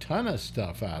a ton of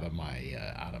stuff out of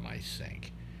my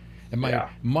sink. And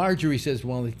Marjorie says,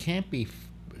 "Well, it can't be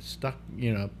stuck,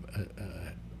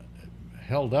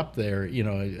 held up there.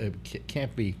 It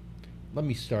can't be." Let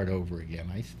me start over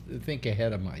again. I think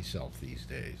ahead of myself these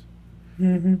days.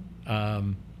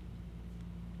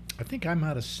 I think I'm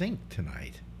out of sync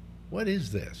tonight. What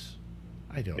is this?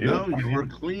 I don't know. No, you were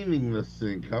cleaning the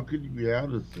sink. How could you be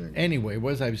out of sync? Anyway,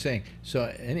 what was I saying?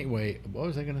 So anyway, what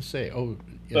was I going to say? Oh,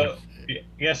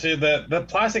 yeah. So the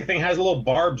plastic thing has little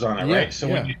barbs on it, right? So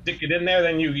when you stick it in there,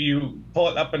 then you pull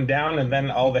it up and down, and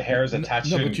then all the hairs attached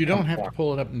to it. No, but you don't have to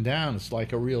pull it up and down. It's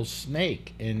like a real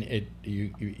snake, and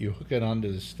you hook it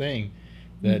onto this thing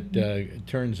that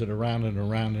turns it around and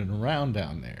around and around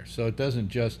down there. So it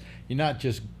doesn't you're not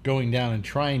just going down and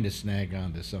trying to snag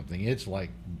onto something. It's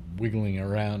like wiggling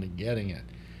around and getting it.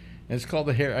 And it's called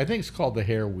I think it's called the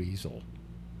hair weasel,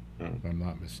 if I'm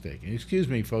not mistaken. Excuse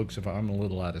me, folks, if I'm a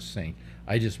little out of sync.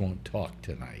 I just won't talk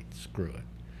tonight. Screw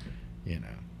it.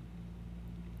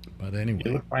 But anyway.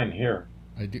 You look fine here.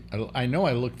 I do. I know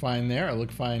I look fine there. I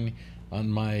look fine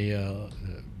on my,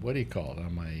 what do you call it,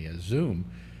 on my Zoom.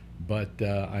 But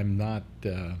I'm not,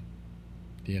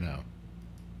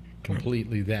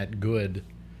 completely that good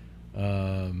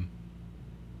on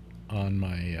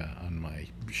my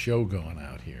show going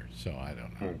out here. So I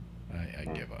don't know. I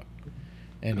give up.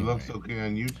 Anyway. It looks okay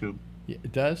on YouTube. Yeah,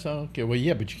 it does? Okay. Well,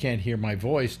 yeah, but you can't hear my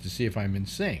voice to see if I'm in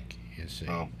sync, you see.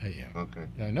 Oh, yeah. okay.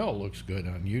 I know it looks good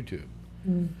on YouTube.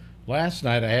 Last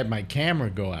night I had my camera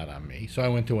go out on me, so I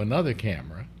went to another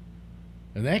camera.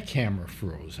 And that camera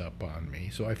froze up on me,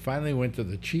 so I finally went to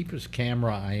the cheapest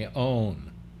camera I own,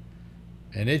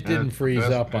 and it didn't freeze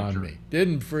up on me.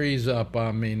 Didn't freeze up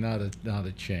on me, not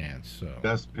a chance. So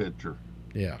best picture.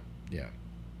 Yeah.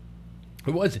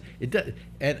 It was. It does,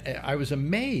 and I was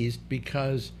amazed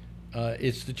because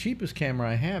it's the cheapest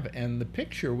camera I have, and the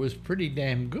picture was pretty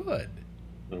damn good.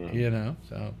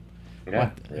 So.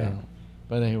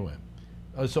 But anyway.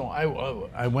 So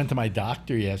I went to my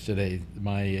doctor yesterday,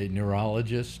 my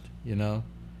neurologist, the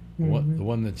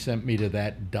one that sent me to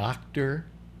that doctor,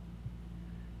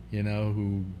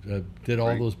 who did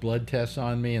all those blood tests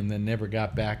on me and then never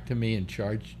got back to me and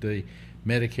charged the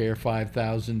Medicare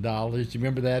 $5,000. Do you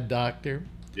remember that doctor?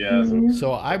 Yeah.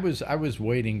 So I was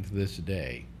waiting for this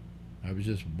day. I was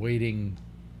just waiting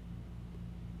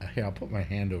here, I'll put my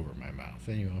hand over my mouth,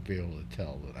 then you won't be able to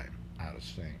tell that I'm out of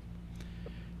sync.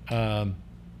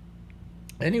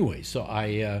 Anyway, so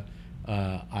I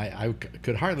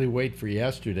could hardly wait for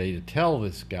yesterday to tell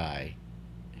this guy,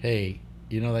 hey,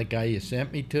 you know that guy you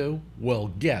sent me to?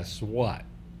 Well, guess what,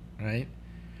 right?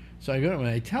 So I go and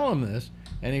I tell him this,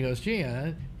 and he goes, gee,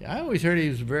 I always heard he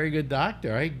was a very good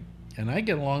doctor. I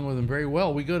get along with him very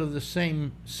well. We go to the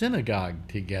same synagogue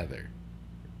together.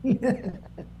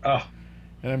 Oh.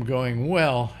 And I'm going,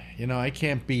 well, you know, I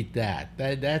can't beat that.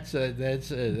 That's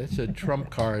a trump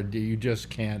card you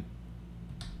just can't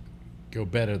go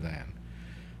better than.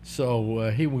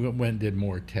 So he went and did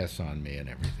more tests on me and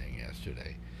everything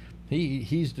yesterday.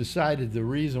 He's decided the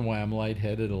reason why I'm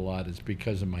lightheaded a lot is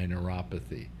because of my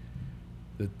neuropathy.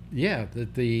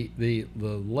 That the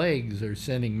legs are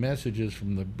sending messages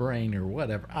from the brain or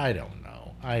whatever. I don't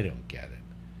know. I don't get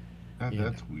it.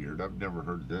 That's weird. I've never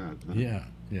heard that. Yeah.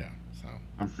 So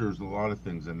I'm sure there's a lot of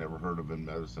things I never heard of in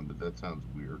medicine, but that sounds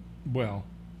weird. Well,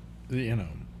 you know,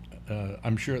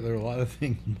 I'm sure there are a lot of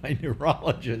things my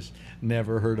neurologist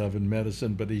never heard of in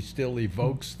medicine, but he still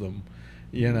evokes them,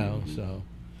 you know. So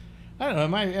I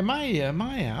don't know. Am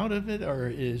I out of it,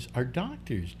 or are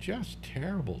doctors just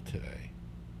terrible today?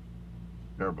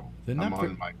 Terrible.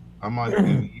 I'm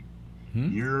on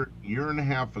year and a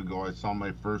half ago. I saw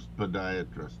my first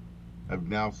podiatrist. I've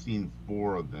now seen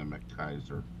 4 of them at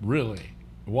Kaiser. Really?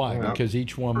 Why? Yeah. Because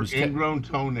each one was ingrown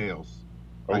toenails.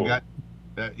 Oh. I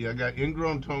got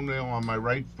ingrown toenail on my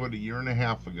right foot a year and a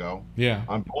half ago. Yeah.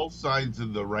 On both sides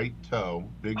of the right toe,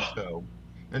 big toe.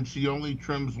 And she only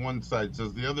trims one side,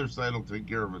 says the other side will take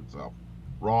care of itself.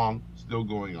 Wrong, still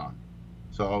going on.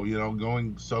 So, you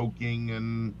know, soaking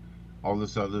and all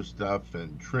this other stuff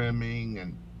and trimming.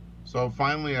 And so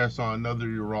finally I saw another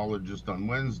urologist on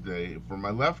Wednesday for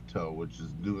my left toe, which is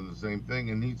doing the same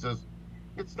thing. And he says,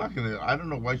 it's not going to, I don't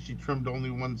know why she trimmed only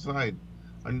one side.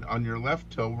 On your left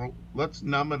toe, let's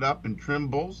numb it up and trim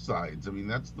both sides. I mean,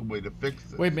 that's the way to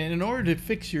fix it. Wait, man, in order to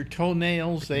fix your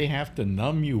toenails, they have to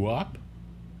numb you up?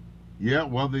 Yeah,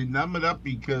 well, they numb it up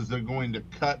because they're going to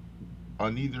cut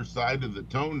on either side of the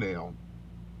toenail.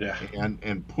 Yeah.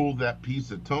 And pull that piece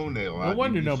of toenail out. No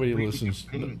wonder nobody listens.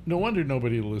 No wonder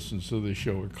nobody listens to this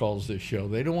show or calls this show.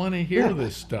 They don't want to hear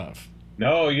this stuff.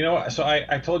 No, you know what? So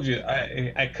I told you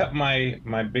I cut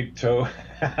my big toe.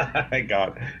 Thank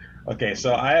God. Okay,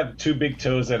 so I have 2 big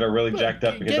toes that are really jacked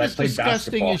up because I as played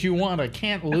disgusting basketball. as you want. I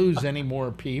can't lose any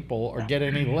more people or get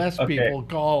any less people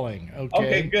calling.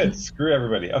 Okay, good. Screw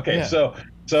everybody. Okay, Yeah. so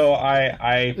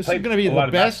I This played is going to be a lot the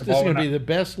of best. This is basketball going to when be the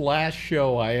best last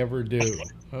show I ever do.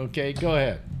 Okay, go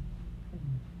ahead.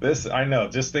 This I know.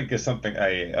 Just think of something.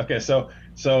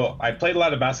 So I played a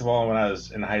lot of basketball when I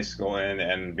was in high school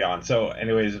and beyond. So,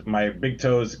 anyways, my big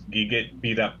toes, you get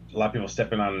beat up. A lot of people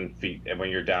stepping on feet, and when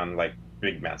you're down like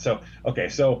big man. So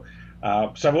so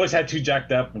I've always had 2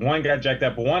 jacked up. One got jacked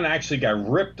up. One actually got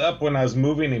ripped up when I was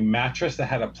moving a mattress that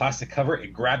had a plastic cover.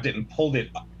 It grabbed it and pulled the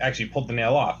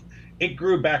nail off. It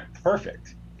grew back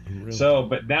perfect. Really? So,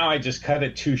 but now I just cut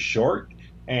it too short.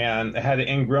 And I had it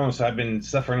ingrown, so I've been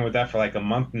suffering with that for like a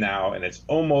month now, and it's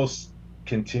almost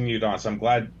continued on. So I'm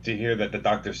glad to hear that the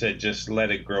doctor said just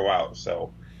let it grow out.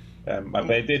 So, but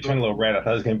it did turn a little red. I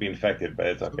thought it was going to be infected, but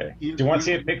it's okay. Do you want to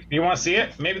see it? Do you want to see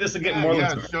it? Maybe this will get more.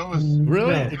 Yeah, show us.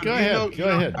 Really? Yeah. Go ahead. Go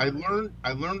ahead.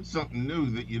 I learned something new,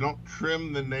 that you don't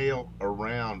trim the nail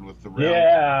around with the round.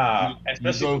 Yeah,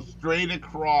 you go straight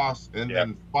across and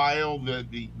then file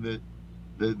the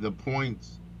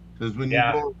points. Because when you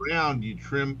go around, you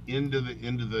trim into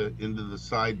the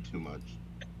side too much.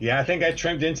 Yeah, I think I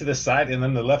trimmed into the side, and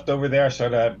then the leftover there, I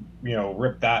sort of,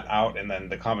 rip that out, and then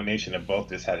the combination of both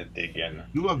just had to dig in.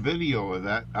 Do a video of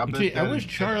that. I wish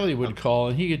Charlie would call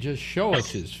and he could just show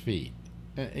us his feet.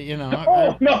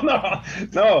 No.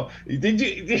 Did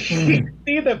you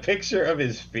see the picture of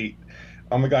his feet?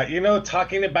 Oh my God!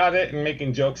 Talking about it and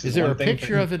making jokes. Is there a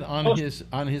picture of it on his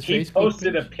Facebook? He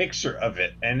posted a picture of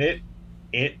it, and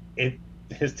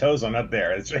his toes are not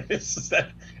there. It's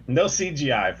no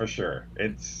CGI for sure.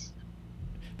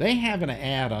 They have an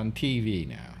ad on TV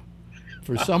now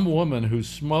for some woman who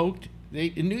smoked.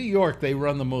 In New York, they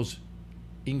run the most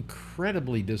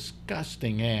incredibly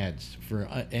disgusting ads for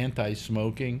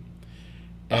anti-smoking,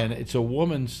 and it's a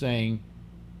woman saying,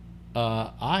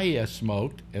 I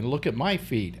smoked, and look at my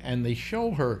feet. And they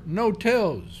show her no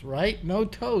toes, right? No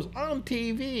toes on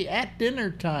TV at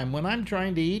dinner time when I'm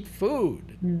trying to eat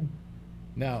food. Mm.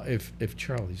 Now, if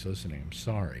Charlie's listening, I'm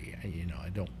sorry. I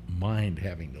don't mind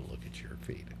having to look at your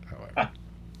feet, however,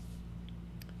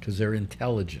 because they're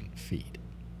intelligent feet.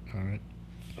 All right.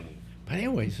 But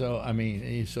anyway, so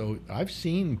I've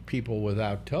seen people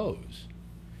without toes.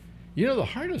 You know, the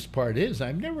hardest part is,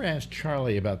 I've never asked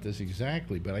Charlie about this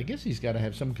exactly, but I guess he's got to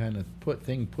have some kind of put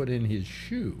in his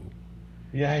shoe.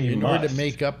 Yeah, you in must. order to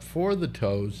make up for the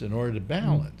toes, in order to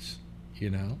balance, you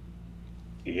know?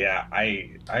 Yeah, I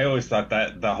always thought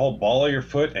that the whole ball of your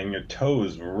foot and your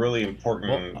toes were really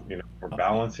important, Well, you know, for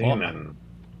balancing. well, And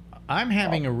I'm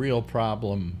having a real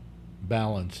problem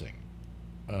balancing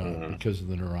Mhm. because of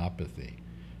the neuropathy.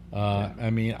 Yeah. I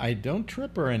mean, I don't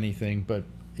trip or anything, but,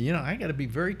 you know, I got to be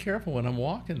very careful when I'm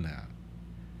walking now.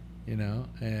 You know,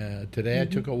 today I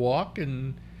took a walk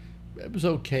and it was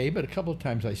okay, but a couple of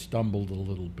times I stumbled a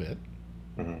little bit.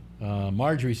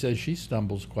 Marjorie says she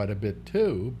stumbles quite a bit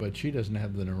too, but she doesn't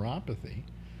have the neuropathy.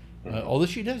 Although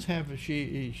she does have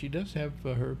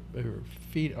her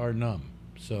feet are numb,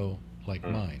 so like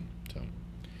mine. So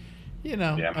you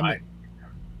know, Yeah,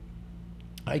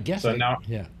 I guess so now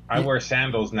yeah. I wear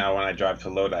sandals now when I drive to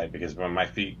Lodi because when my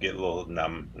feet get a little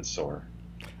numb and sore.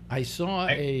 I saw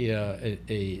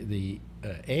the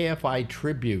AFI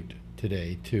tribute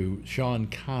today to Sean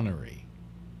Connery,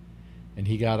 and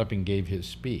he got up and gave his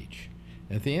speech.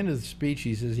 And at the end of the speech,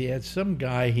 he says he had some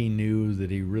guy he knew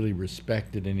that he really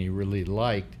respected and he really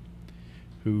liked,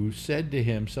 who said to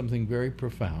him something very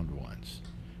profound once.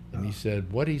 And he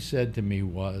said, what he said to me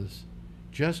was,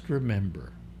 just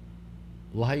remember,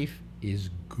 life is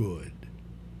good.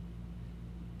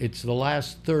 It's the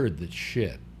last third that's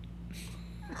shit.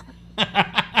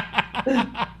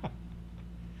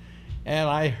 And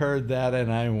I heard that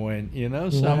and I went, you know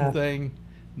something,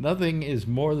 nothing is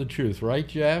more the truth, right,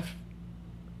 Jeff?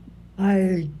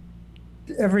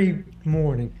 Every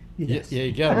morning, yes. Yeah,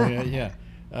 you got it. Yeah.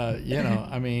 You know,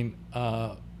 I mean,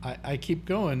 I keep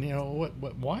going, you know,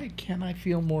 why can't I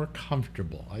feel more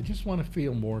comfortable? I just want to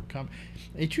feel more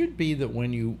It should be that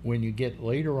when you get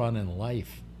later on in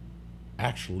life,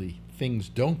 actually things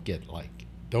don't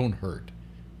hurt,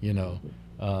 you know,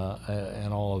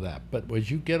 and all of that. But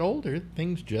as you get older,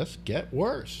 things just get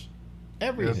worse.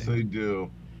 Everything. Yes, they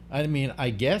do. I mean,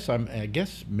 I guess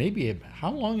maybe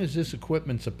how long is this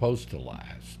equipment supposed to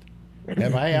last?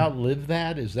 Have I outlived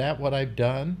that? Is that what I've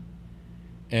done?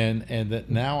 And that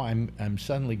now I'm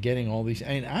suddenly getting all these. I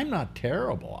mean, I'm not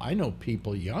terrible. I know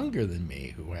people younger than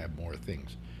me who have more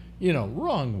things, you know,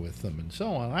 wrong with them and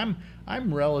so on.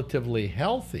 I'm relatively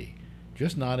healthy,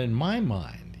 just not in my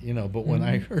mind, you know. But when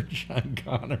I heard Sean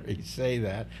Connery say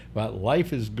that about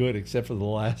life is good except for the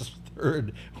last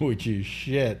third, which is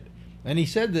shit. And he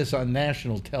said this on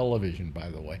national television, by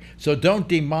the way. So don't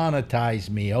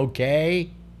demonetize me, okay?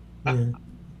 Yeah.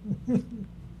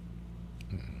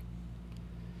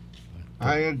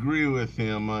 I agree with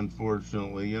him,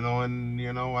 unfortunately. You know, and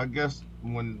you know, I guess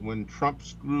when Trump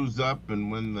screws up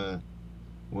and when the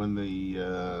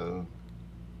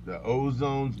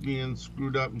ozone's being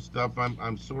screwed up and stuff,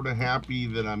 I'm sort of happy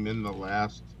that I'm in the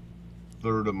last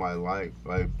third of my life.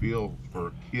 I feel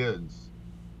for kids.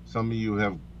 Some of you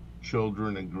have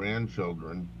children and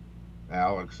grandchildren.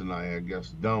 Alex and I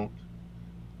guess, don't.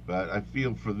 But I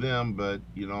feel for them. But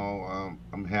you know,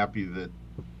 I'm happy that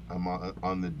I'm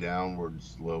on the downward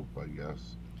slope, I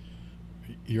guess.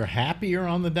 You're happier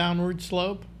on the downward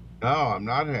slope? No, I'm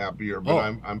not happier,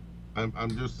 but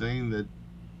I'm just saying that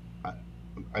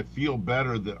I feel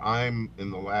better that I'm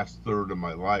in the last third of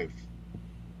my life,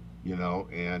 you know,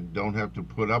 and don't have to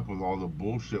put up with all the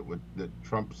bullshit that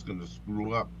Trump's going to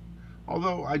screw up.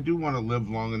 Although I do want to live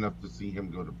long enough to see him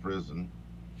go to prison.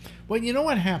 Well, you know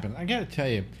what happened? I got to tell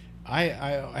you,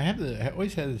 I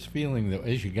always had this feeling that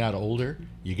as you got older,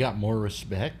 you got more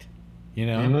respect. You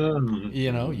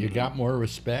know, you got more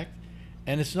respect,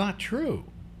 and it's not true.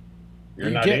 You're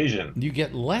not Asian. You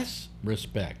get less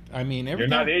respect. I mean, you're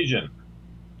not Asian.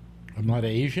 I'm not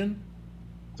Asian.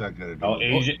 What's that gonna do? Oh,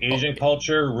 Asian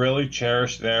culture really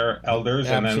cherish their elders,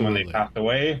 and then when they pass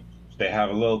away, they have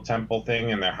a little temple thing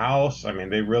in their house. I mean,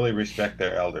 they really respect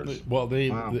their elders. Well,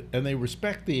 they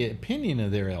respect the opinion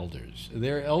of their elders.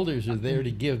 Their elders are there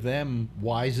to give them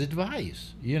wise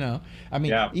advice. You know, I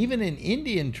mean, even in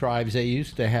Indian tribes, they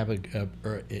used to have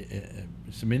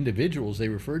some individuals they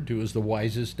referred to as the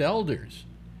wisest elders.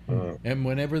 And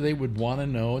whenever they would want to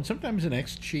know, and sometimes an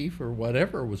ex-chief or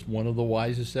whatever was one of the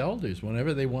wisest elders,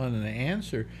 whenever they wanted an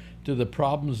answer to the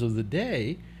problems of the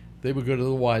day, they would go to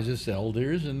the wisest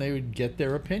elders and they would get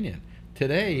their opinion.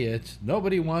 Today, it's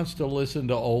nobody wants to listen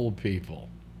to old people.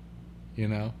 You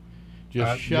know,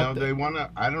 just shut. They want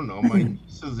to. I don't know. My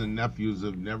nieces and nephews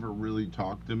have never really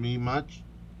talked to me much,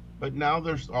 but now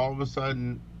they're all of a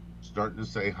sudden starting to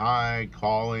say hi,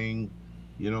 calling,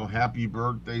 you know, happy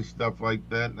birthday, stuff like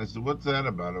that. And I said, "What's that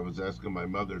about?" I was asking my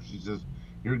mother. She says,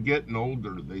 "You're getting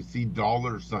older. They see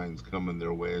dollar signs coming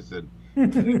their way." I said,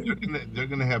 They're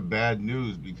gonna have bad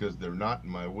news because they're not in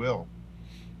my will.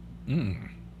 You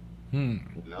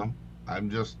know, I'm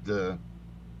just, I,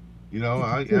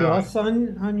 Put us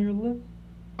on your list?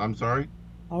 I'm sorry.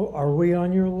 Oh, are we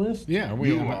on your list? Yeah,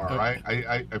 You are.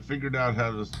 I figured out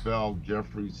how to spell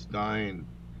Jeffrey Stein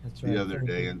That's right. the other thank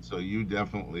day, you. and so you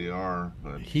definitely are.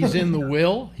 But he's in the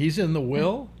will. He's in the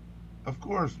will. of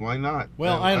course, why not?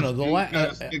 Well, I don't know.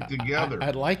 Gotta stick together.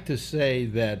 I'd like to say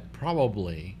that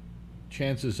probably,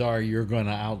 chances are you're going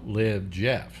to outlive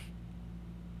Jeff.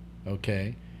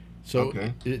 Okay, so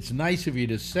Okay. it's nice of you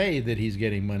to say that he's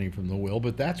getting money from the will,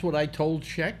 but that's what I told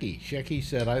Shecky. Shecky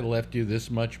said I left you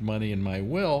this much money in my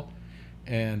will,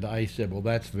 and I said, well,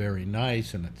 that's very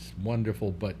nice and it's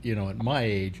wonderful, but at my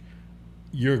age,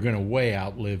 you're going to way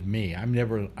outlive me.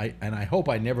 And I hope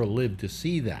I never live to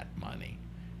see that money.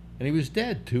 And he was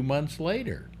dead 2 months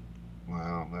later.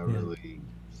 Wow, that really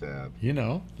sad.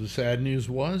 The sad news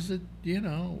was that,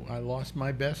 I lost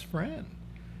my best friend.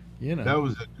 That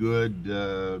was a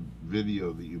good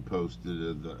video that you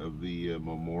posted of the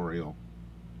memorial.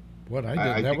 What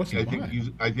I did, that wasn't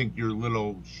mine. I think your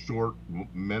little short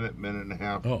minute and a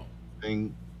half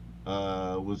thing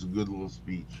was a good little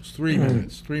speech. It was 3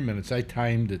 minutes. 3 minutes. I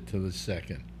timed it to the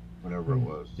second. Whatever it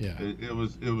was. Yeah. It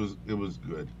was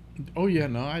good. Oh yeah,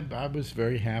 no, I was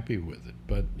very happy with it.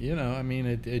 But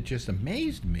it just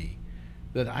amazed me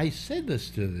that I said this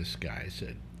to this guy. I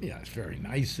said, yeah, it's very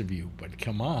nice of you, but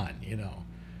come on,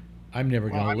 I'm never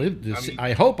going to live to see.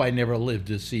 I hope I never live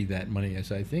to see that money,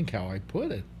 as I think how I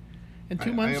put it. And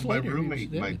 2 months I have later, my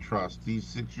roommate, my trust. He's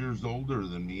 6 years older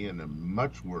than me and in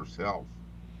much worse health.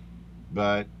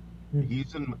 But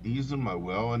he's in my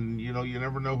will, and you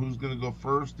never know who's going to go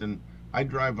first. And I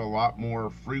drive a lot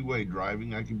more freeway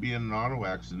driving. I could be in an auto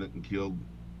accident and killed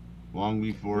long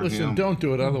before him. Listen, don't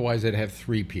do it. Otherwise, I'd have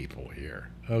 3 people here.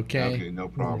 Okay. Okay, no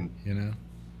problem.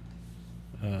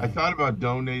 I thought about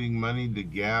donating money to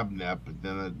GabNet, but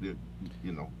then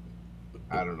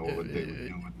I don't know what they would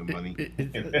do with the money.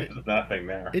 There's nothing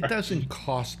there. It doesn't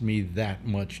cost me that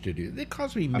much to do. It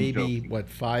costs me maybe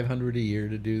 $500 a year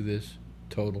to do this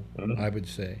total. I would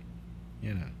say,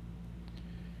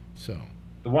 So.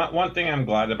 The one thing I'm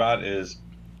glad about is,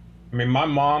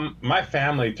 my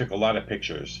family took a lot of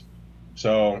pictures.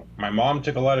 So my mom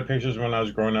took a lot of pictures when I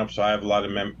was growing up. So I have a lot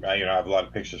of I have a lot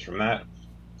of pictures from that.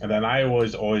 And then I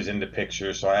was always into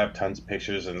pictures, so I have tons of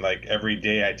pictures. And like every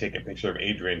day, I take a picture of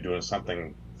Adrian doing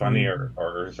something funny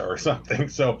or something.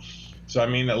 So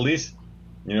at least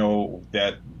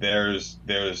that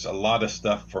there's a lot of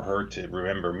stuff for her to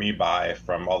remember me by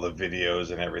from all the videos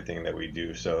and everything that we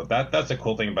do. So that's a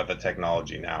cool thing about the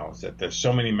technology now, is that there's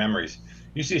so many memories.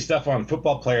 You see stuff on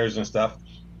football players and stuff,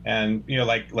 and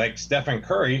like Stephen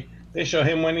Curry. They show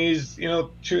him when he's, 3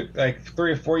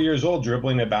 or 4 years old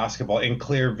dribbling a basketball in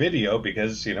clear video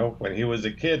because, when he was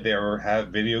a kid, they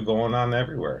had video going on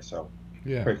everywhere. So,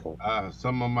 yeah, pretty cool.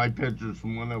 Some of my pictures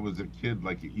from when I was a kid,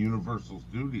 like at Universal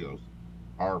Studios,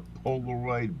 are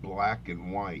Polaroid black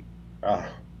and white. No,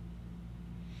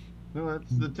 that's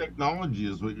the technology,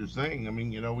 is what you're saying.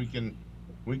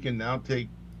 We can now take,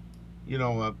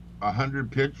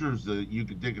 100 pictures. You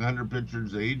could take 100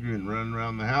 pictures of Adrian running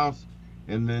around the house,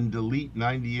 and then delete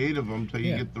 98 of them till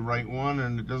you get the right one,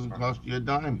 and it doesn't cost you a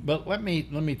dime. But let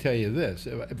me tell you this.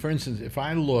 For instance, if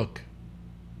I look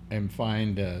and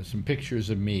find some pictures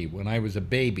of me when I was a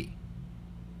baby,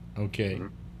 okay,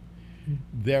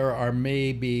 there are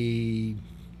maybe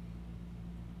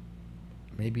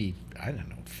I don't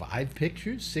know, 5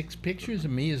 pictures, 6 pictures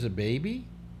of me as a baby.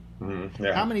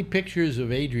 Yeah. How many pictures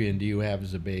of Adrian do you have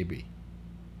as a baby?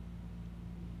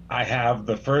 I have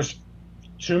the first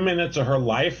 2 minutes of her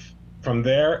life. From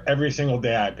there, every single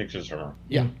day I have pictures from her.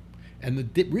 Yeah.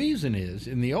 And the reason is,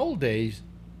 in the old days,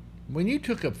 when you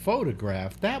took a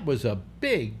photograph, that was a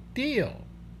big deal.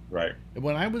 Right.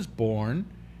 When I was born,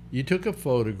 you took a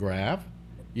photograph,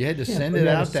 you had to send it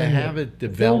out to have it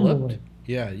developed.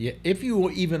 Yeah. If you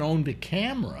even owned a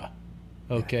camera,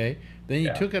 okay, then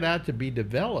you took it out to be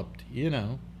developed,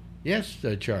 Yes,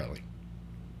 Charlie.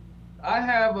 I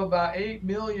have about 8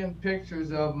 million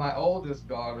pictures of my oldest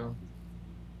daughter.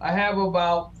 I have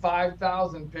about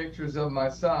 5,000 pictures of my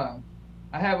son.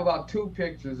 I have about 2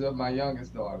 pictures of my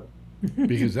youngest daughter.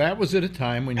 Because that was at a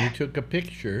time when you took a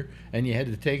picture and you had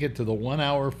to take it to the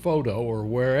 1-hour photo or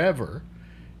wherever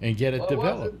and get it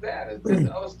developed. It wasn't that. It's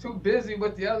just I was too busy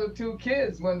with the other 2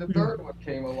 kids when the third one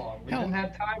came along. We didn't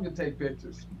have time to take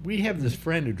pictures. We have this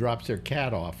friend who drops their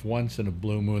cat off once in a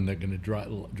blue moon. They're going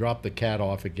to drop the cat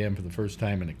off again for the first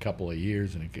time in a couple of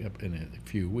years, in a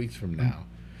few weeks from now.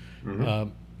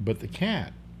 But the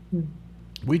cat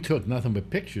we took nothing but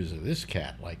pictures of this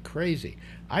cat like crazy.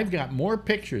 I've got more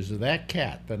pictures of that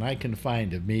cat than I can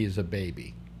find of me as a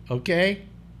baby. Okay?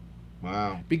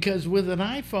 Wow. Because with an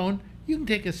iPhone, you can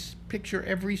take a picture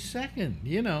every second,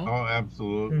 you know. Oh,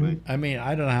 absolutely. I mean,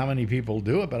 I don't know how many people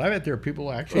do it, but I bet there are people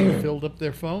who actually filled up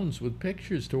their phones with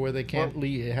pictures to where they can't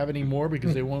have any more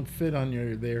because they won't fit on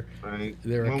their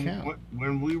account.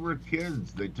 When we were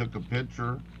kids, they took a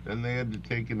picture, then they had to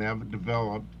take and have it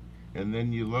developed, and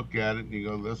then you look at it and you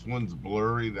go, this one's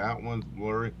blurry, that one's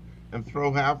blurry, and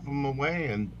throw half of them away.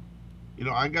 And, you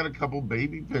know, I got a couple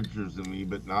baby pictures of me,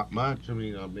 but not much. I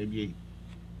mean, maybe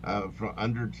from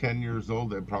under 10 years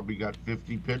old, I probably got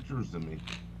 50 pictures of me.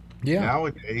 Yeah.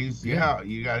 Nowadays, you got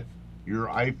your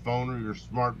iPhone or your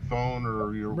smartphone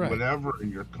or your whatever,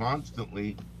 and you're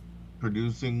constantly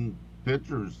producing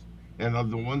pictures. And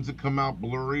of the ones that come out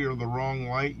blurry or the wrong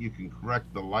light, you can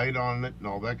correct the light on it and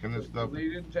all that kind of stuff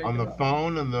on the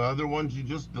phone, and the other ones you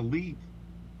just delete.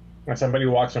 When somebody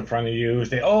walks in front of you,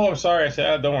 say, "Oh, I'm sorry." I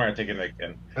say, "Oh, don't worry, I'll take it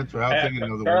again." That's right. I'll take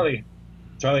another one.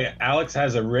 Charlie, Alex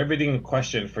has a riveting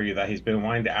question for you that he's been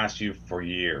wanting to ask you for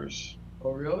years.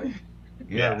 Oh, really?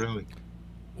 Yeah, really.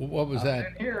 What was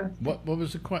that? What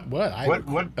was the question?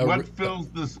 What fills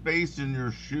the space in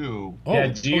your shoe?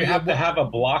 Do you have to have a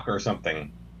block or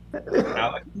something?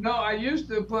 Alex? No, I used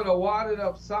to put a wadded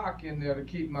up sock in there to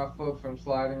keep my foot from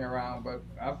sliding around, but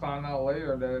I found out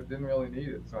later that it didn't really need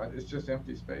it, so it's just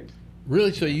empty space.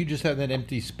 Really? So you just have that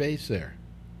empty space there?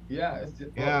 Yeah, it's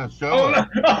just, okay,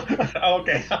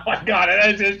 I got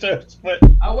it.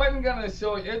 I wasn't gonna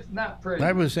show you. It's not pretty.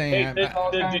 I was saying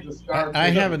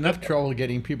I have enough trouble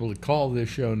getting people to call this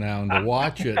show now and to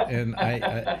watch it, and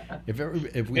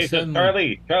if we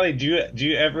suddenly Charlie, do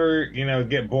you ever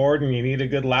get bored and you need a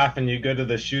good laugh and you go to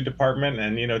the shoe department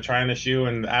and try on a shoe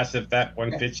and ask if that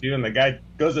one fits you and the guy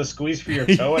goes to squeeze for your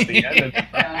toe at the end of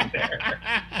there.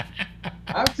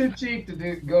 I'm too cheap to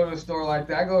go to a store like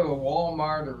that. I go to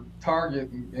Walmart or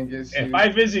Target and get shoes. If I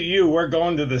visit you, we're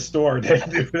going to the store to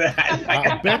do that.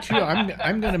 I'll bet you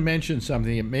I'm going to mention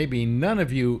something that maybe none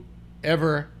of you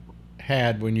ever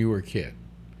had when you were a kid.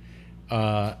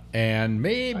 And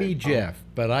maybe Jeff,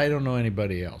 but I don't know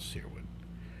anybody else here would.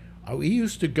 We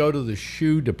used to go to the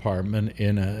shoe department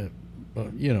in a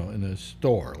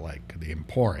store like the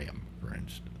Emporium, for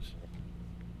instance.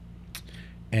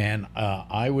 And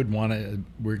I would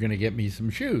we're going to get me some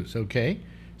shoes, okay?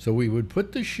 So we would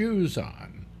put the shoes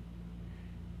on,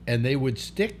 and they would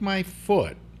stick my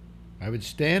foot. I would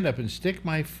stand up and stick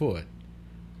my foot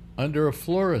under a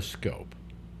fluoroscope.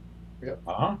 Yep.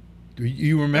 Uh-huh. Do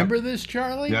you remember this,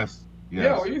 Charlie? Yes.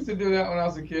 Yeah, we used to do that when I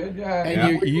was a kid. Yeah.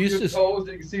 And you used to toes,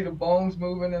 you can see the bones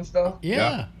moving and stuff.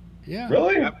 Yeah.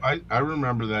 Really? Yeah, I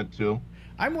remember that too.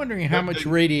 I'm wondering how much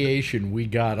radiation we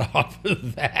got off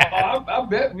of that. I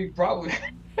bet we probably.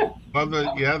 Well,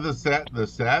 the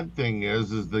sad thing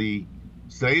is the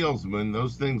salesmen.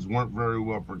 Those things weren't very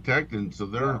well protected, so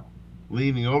they're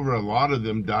leaning over. A lot of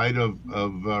them died of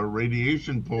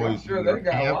radiation poisoning. I'm sure they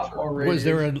got a lot more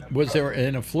radiation. Was there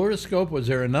in a fluoroscope? Was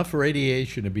there enough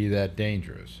radiation to be that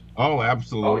dangerous? Oh,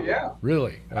 absolutely. Oh yeah.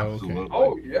 Really? Absolutely.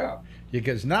 Oh yeah.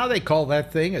 Because now they call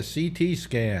that thing a CT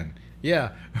scan.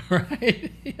 Yeah,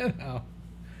 right.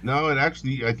 No, I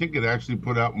think it actually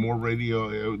put out more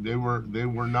radio. They were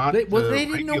not. They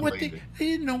didn't know what they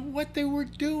didn't know what they were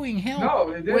doing. Hell,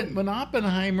 no, they didn't. When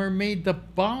Oppenheimer made the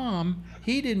bomb,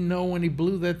 he didn't know when he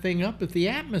blew that thing up if the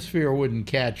atmosphere wouldn't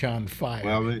catch on fire.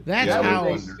 Well, that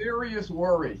was a serious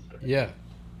worry. Yeah.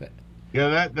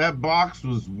 Yeah, that box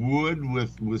was wood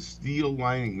with steel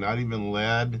lining, not even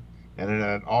lead. And it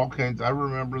had all kinds. I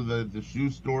remember the shoe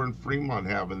store in Fremont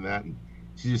having that. And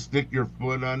so you stick your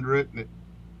foot under it. And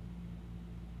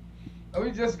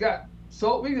we just got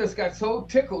so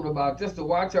tickled about just to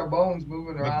watch our bones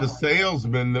moving around. But the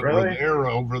salesmen that were there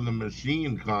over the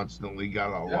machine constantly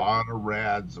got a lot of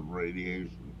rads of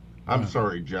radiation. I'm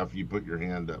sorry, Jeff. You put your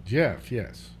hand up. Jeff,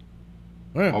 yes.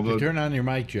 Well, turn on your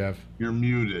mic, Jeff. You're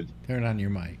muted. Turn on your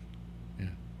mic. Yeah.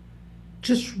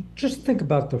 Just think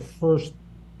about the first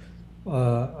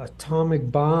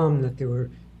atomic bomb that they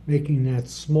were making, that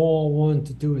small one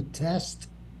to do a test.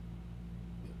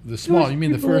 The small, you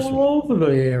mean the first one? All over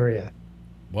the area.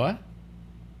 What?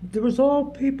 There was all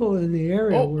people in the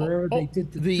area wherever they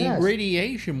did the test. The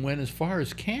radiation went as far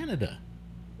as Canada.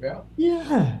 Yeah.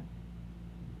 Yeah.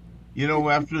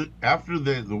 After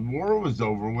the war was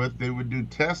over with, they would do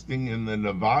testing in the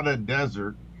Nevada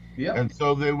desert. Yeah. And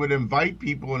so they would invite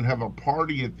people and have a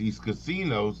party at these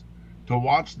casinos to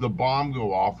watch the bomb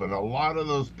go off, and a lot of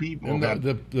those people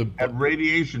had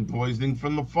radiation poisoning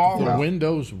from the fallout. The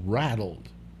windows rattled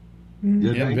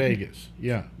in Vegas.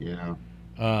 Yeah. Yeah.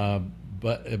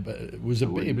 but it was a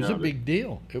big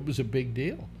deal. It was a big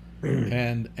deal.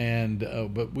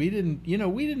 But we didn't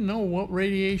know what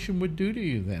radiation would do to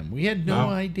you then. We had no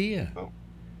idea.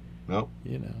 No.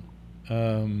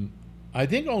 I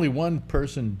think only one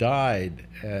person died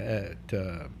at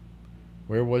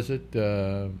where was it?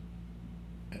 New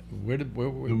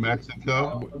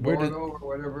Mexico? Or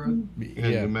whatever.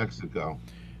 New Mexico.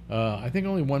 I think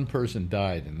only one person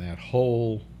died in that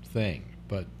whole thing,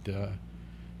 but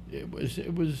it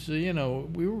was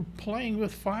we were playing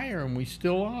with fire, and we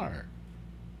still are.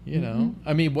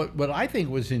 I mean, what I think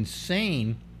was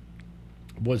insane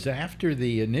was after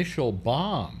the initial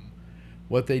bomb,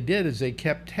 what they did is they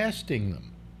kept testing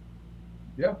them.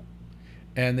 Yeah.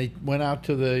 And they went out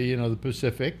to the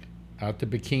Pacific, out to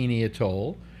Bikini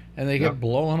Atoll, and they kept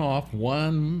blowing off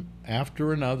one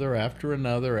after another, after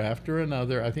another, after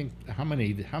another. I think how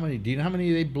many? Do you know how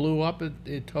many they blew up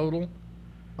in total?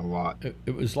 A lot.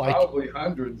 It was like probably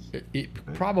hundreds.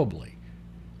 Probably.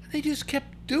 They just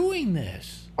kept doing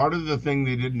this. Part of the thing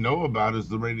they didn't know about is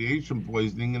the radiation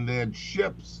poisoning, and they had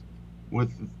ships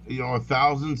with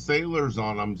 1,000 sailors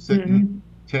on them sitting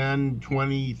 10,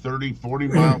 20, 30, 40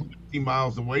 miles, 50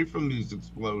 miles away from these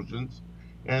explosions.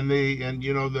 And when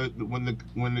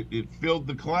it filled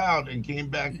the cloud and came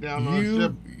back down on a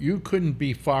ship, you couldn't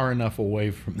be far enough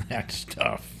away from that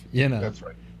stuff, That's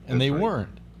right. And they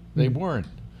weren't. They weren't.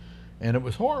 And it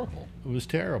was horrible. It was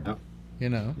terrible.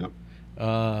 Yep.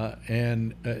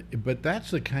 But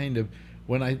that's the kind of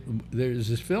there's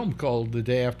this film called The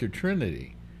Day After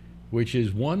Trinity, which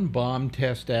is one bomb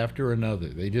test after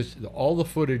another. All the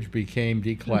footage became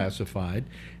declassified,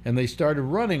 and they started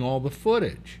running all the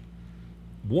footage,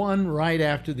 one right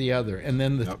after the other, and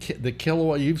then the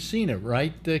kilowatt. You've seen it,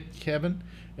 right, Kevin?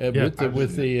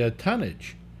 With the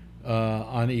tonnage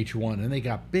on each one, and they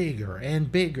got bigger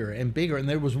and bigger and bigger. And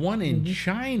there was one in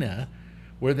China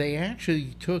where they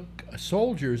actually took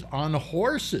soldiers on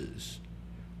horses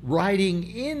riding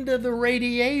into the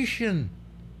radiation.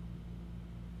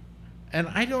 And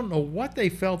I don't know what they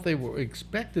felt they were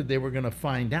going to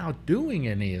find out doing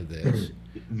any of this.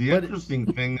 The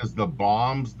interesting thing is the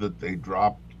bombs that they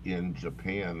dropped in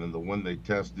Japan and the one they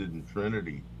tested in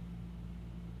Trinity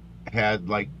had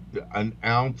like an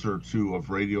ounce or two of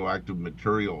radioactive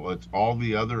material. It's all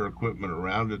the other equipment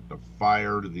around it, the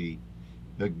fire, the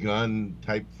gun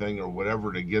type thing or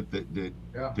whatever, to get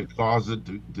to cause it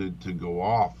to go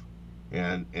off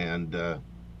and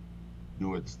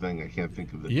do its thing. I can't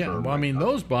think of the term. Well, I mean,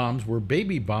 those bombs were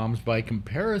baby bombs by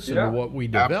comparison to what we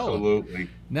developed. Absolutely.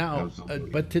 Now,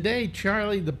 but today,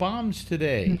 Charlie, the bombs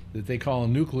today that they call a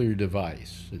nuclear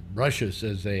device, that Russia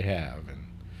says they have,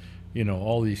 and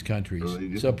all these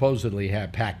countries supposedly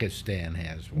have. Pakistan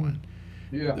has one.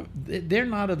 Yeah. They're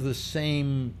not of the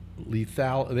same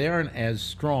lethal. They aren't as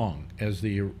strong as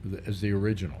the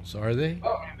originals, are they?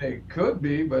 Oh, I mean, they could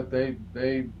be, but they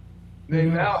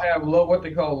now have what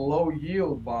they call low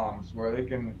yield bombs, where they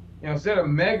can, instead of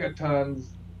megatons,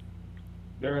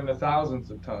 they're in the thousands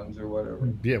of tons or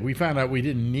whatever. Yeah, we found out we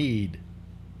didn't need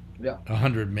a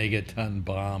 100 megaton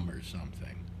bomb or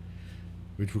something,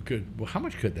 which we could. Well, how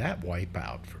much could that wipe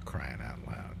out, for crying out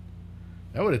loud?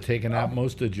 That would have taken out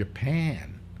most of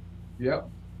Japan. Yep.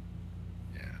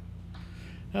 Yeah.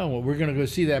 Oh well, we're gonna go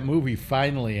see that movie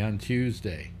finally on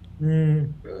Tuesday.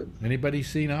 Good. Anybody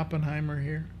seen Oppenheimer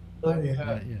here? Not yet.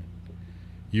 Not yet.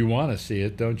 You want to see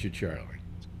it, don't you, Charlie?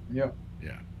 Yep.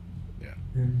 Yeah.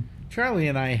 Charlie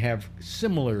and I have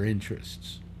similar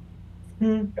interests.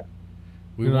 You're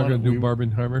not going to do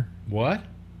Barbenheimer? What?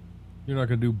 You're not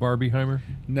going to do Barbieheimer?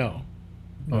 No.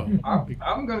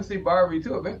 I'm going to see Barbie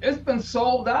too. It's been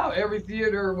sold out every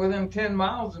theater within 10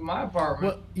 miles of my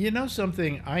apartment. Well, you know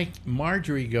something?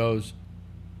 Marjorie goes,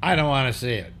 I don't want to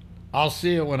see it. I'll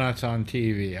see it when it's on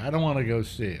TV. I don't want to go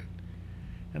see it.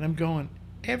 And I'm going,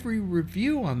 every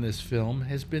review on this film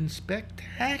has been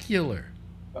spectacular.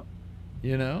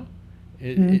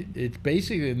 It's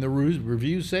basically, and the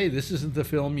reviews say this isn't the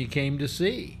film you came to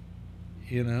see.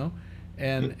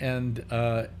 And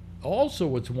also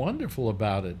what's wonderful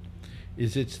about it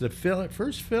is it's the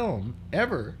first film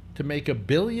ever to make $1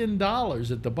 billion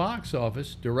at the box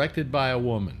office, directed by a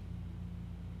woman.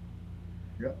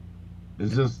 Yep.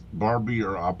 Is this Barbie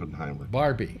or Oppenheimer?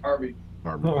 Barbie.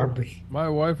 My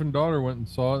wife and daughter went and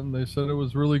saw it, and they said it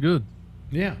was really good.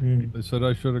 Yeah. They said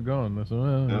I should have gone. I said,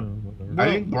 whatever. I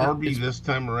think Barbie this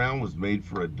time around was made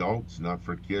for adults, not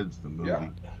for kids, the movie. Yeah.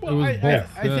 Well, It was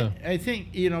both, I think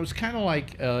it's kind of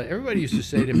like everybody used to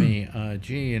say to me,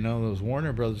 gee, those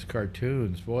Warner Brothers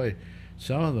cartoons, boy,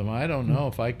 some of them, I don't know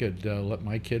if I could let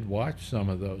my kid watch some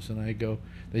of those. And I go,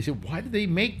 they say, why do they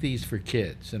make these for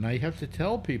kids? And I have to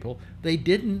tell people, they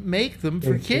didn't make them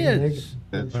for kids.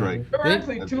 That's right. There were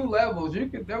actually two levels.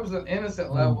 There was an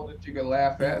innocent level that you could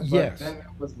laugh at. But Yes, then it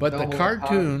was but the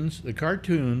double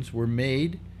cartoons were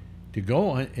made to go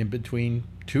on in between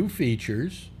two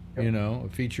features, you know, a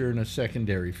feature and a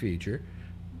secondary feature,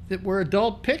 that were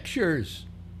adult pictures,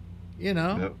 you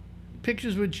know. Yep.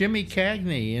 Pictures with Jimmy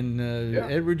Cagney and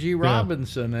Edward G.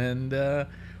 Robinson and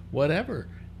whatever.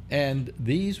 And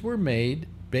these were made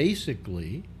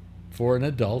basically for an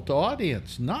adult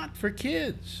audience, not for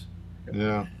kids.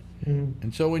 Yeah.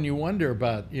 And so when you wonder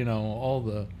about, you know, all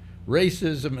the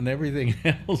racism and everything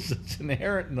else that's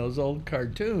inherent in those old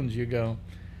cartoons, you go,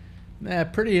 nah,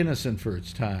 pretty innocent for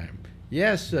its time.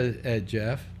 Yes,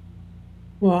 Jeff?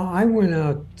 Well, I went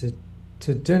out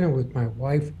to dinner with my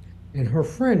wife and her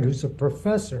friend who's a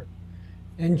professor.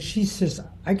 And she says,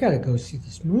 I got to go see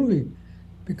this movie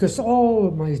because all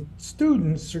of my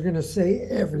students are going to say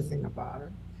everything about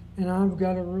it. And I've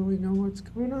got to really know what's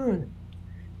going on.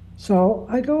 So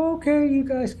I go, okay, you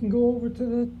guys can go over to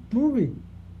the movie.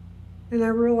 And I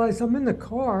realize I'm in the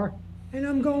car and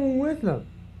I'm going with them.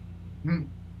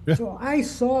 So I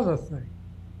saw the thing.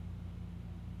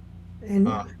 And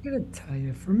I gotta tell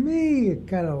you, for me, it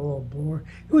got a little boring.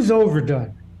 It was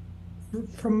overdone.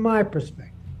 From my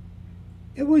perspective,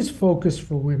 it was focused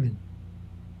for women.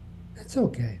 That's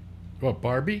okay. What,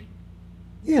 Barbie?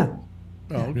 Yeah.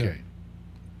 Oh, okay.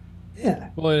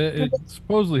 Yeah. Well, it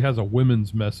supposedly has a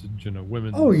women's message and a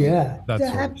women's. Oh yeah. That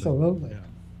sort absolutely. Of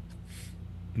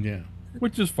thing. Yeah.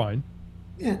 Which is fine.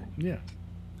 Yeah. Yeah.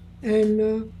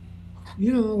 And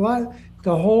you know,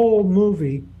 the whole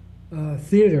movie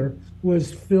theater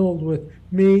was filled with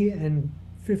me and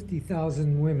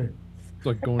 50,000 women. It's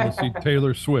like going to see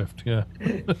Taylor Swift. Yeah.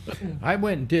 I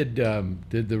went and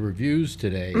did the reviews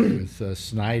today with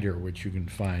Snyder, which you can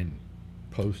find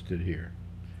posted here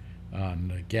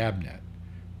on Gabnet.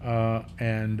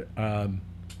 And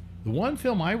the one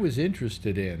film I was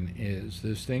interested in is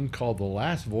this thing called The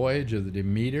Last Voyage of the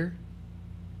Demeter.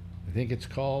 I think it's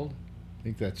called. I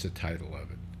think that's the title of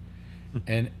it.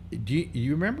 And do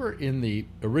you remember in the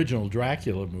original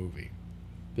Dracula movie,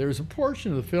 there's a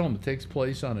portion of the film that takes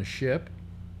place on a ship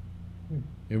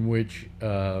in which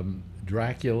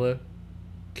Dracula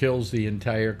kills the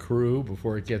entire crew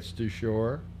before it gets to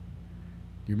shore?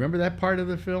 Do you remember that part of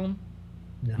the film?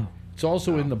 No. It's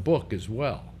also in the book as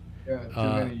well. Yeah, too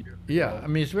many years. Yeah, I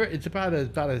mean it's about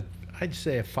a I'd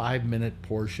say a 5-minute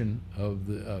portion of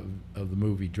the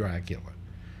movie Dracula,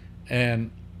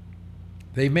 and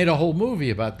they made a whole movie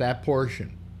about that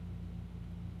portion,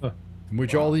 in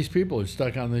which all these people are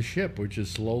stuck on this ship, which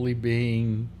is slowly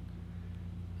the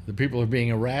people are being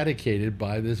eradicated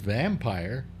by this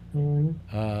vampire, who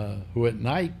at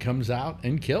night comes out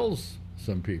and kills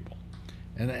some people.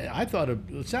 And I thought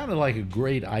it sounded like a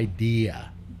great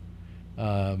idea.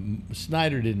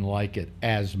 Snyder didn't like it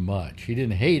as much. He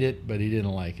didn't hate it, but he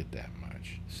didn't like it that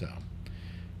much. So,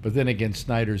 but then again,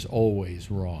 Snyder's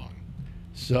always wrong.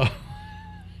 So,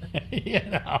 you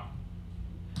know,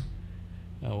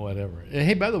 whatever.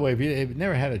 Hey, by the way, if you've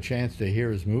never had a chance to hear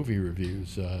his movie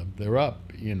reviews, they're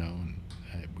up. You know,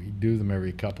 and we do them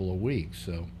every couple of weeks.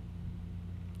 So.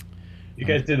 You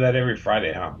guys did that every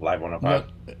Friday, huh? Live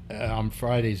 105? On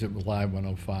Fridays at Live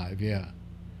 105, yeah.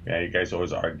 Yeah, you guys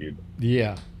always argued.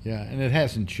 Yeah, and it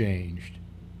hasn't changed.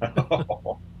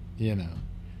 You know.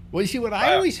 Well, you see, what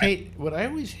I always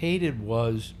hated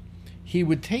was he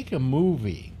would take a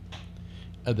movie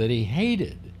that he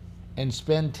hated and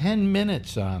spend 10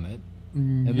 minutes on it,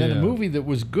 and then a movie that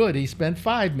was good he spent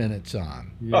 5 minutes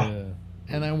on. Yeah.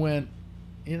 And I went,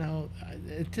 you know,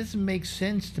 it doesn't make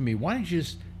sense to me. Why don't you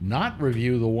just not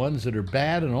review the ones that are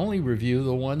bad and only review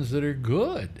the ones that are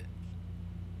good?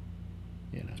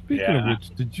 You know. Speaking of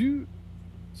which, did you?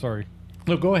 Sorry.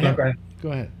 No, go ahead. Okay.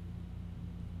 Go ahead.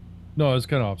 No, it's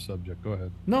kind of off subject. Go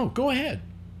ahead. No, go ahead.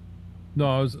 No,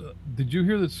 I was. Did you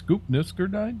hear that Scoop Nisker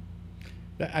died?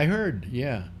 I heard.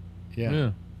 Yeah.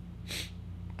 I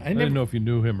didn't know if you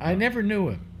knew him. I never knew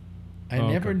him. I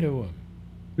never knew him.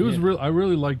 It was real. I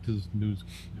really liked his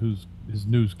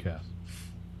newscast.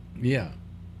 Yeah.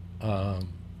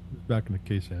 Back in the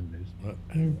KSAN days.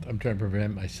 I'm trying to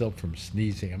prevent myself from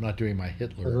sneezing. I'm not doing my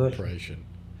Hitler impression.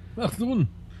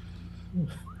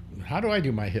 How do I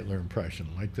do my Hitler impression?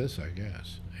 Like this, I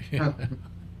guess.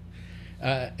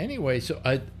 Anyway, so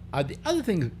the other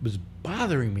thing that was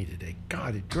bothering me today,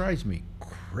 God, it drives me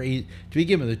crazy. To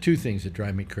begin with, the two things that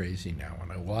drive me crazy now.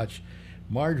 When I watch,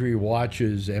 Marjorie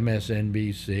watches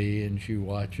MSNBC and she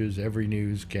watches every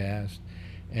newscast,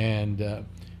 and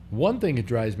One thing that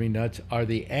drives me nuts are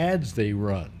the ads they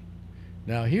run.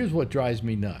 Now, here's what drives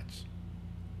me nuts.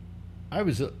 I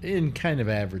was in kind of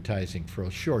advertising for a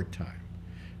short time.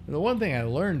 And the one thing I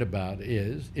learned about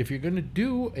is if you're going to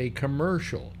do a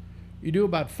commercial, you do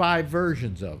about 5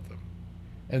 versions of them.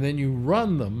 And then you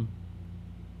run them.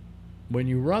 When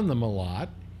you run them a lot,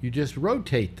 you just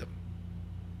rotate them.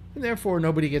 And therefore,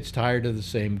 nobody gets tired of the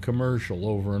same commercial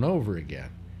over and over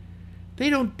again. They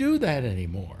don't do that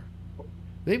anymore.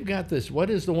 They've got this, what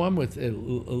is the one with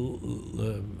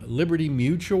Liberty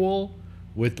Mutual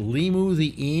with Limu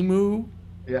the Emu?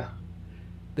 Yeah.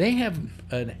 They have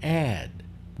an ad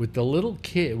with the little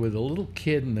kid,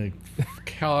 in the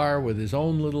car with his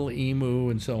own little emu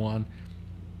and so on.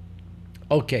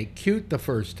 Okay, cute the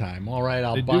first time. All right,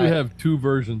 I'll buy it. They do have 2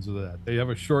 versions of that. They have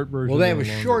a short version. Well, they have a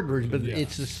short version, but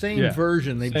it's the same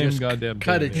version. They've just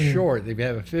cut it short. They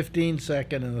have a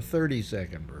 15-second and a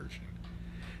 30-second version.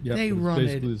 Yep, they run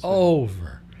it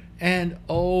over and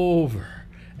over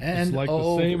and it's like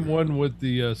over. the same one with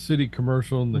the city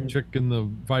commercial and the chick in the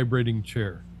vibrating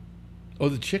chair. Oh,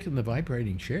 the chick in the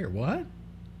vibrating chair. What?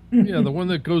 Yeah, the one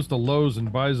that goes to Lowe's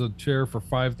and buys a chair for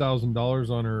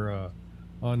 $5,000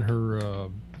 on her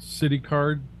city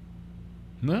card.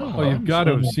 No. Oh, you've got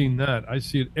to have seen that. I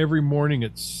see it every morning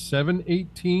at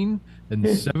 7:18 and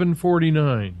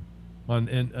 7:49 on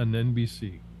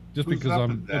NBC. Just Who's because up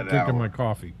I'm at that drinking hour? my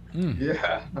coffee.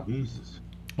 Yeah. Jesus.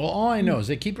 Well, all I know is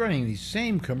they keep running these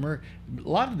same commercials. A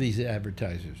lot of these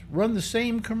advertisers run the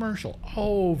same commercial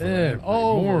over and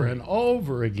over and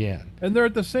over again. And they're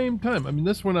at the same time. I mean,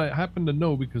 this one I happen to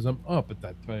know because I'm up at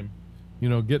that time,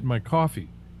 getting my coffee.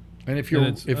 And if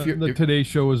the Today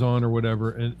Show is on or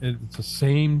whatever, and it's the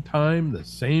same time, the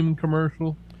same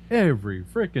commercial every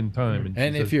freaking time.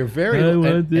 And if says, you're very, I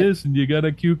want this, and you got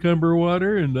a cucumber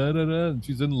water, and da da da. And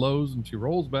she's in Lowe's, and she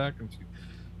rolls back, and she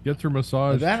gets her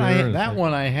massage. That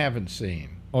one I haven't seen.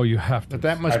 Oh, you have to. But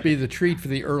that must be the treat for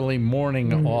the early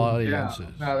morning audiences.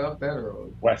 Yeah, not up that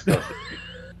early. West Coast.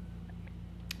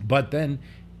 But then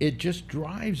it just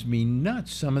drives me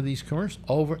nuts, some of these commercials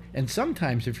over. And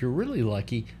sometimes, if you're really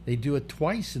lucky, they do it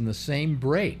twice in the same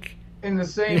break. In the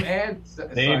same ad.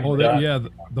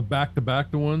 The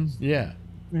back-to-back ones. Yeah.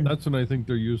 That's when I think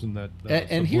they're using that.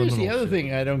 And here's the other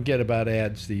thing I don't get about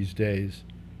ads these days.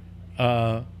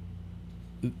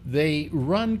 They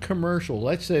run commercial.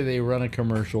 Let's say they run a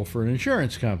commercial for an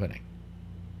insurance company.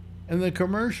 And the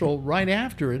commercial right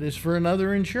after it is for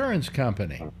another insurance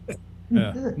company.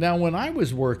 Yeah. Now, when I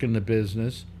was working the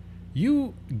business,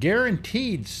 you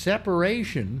guaranteed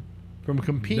separation from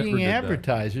competing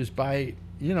advertisers by,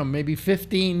 maybe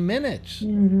 15 minutes.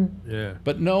 Yeah.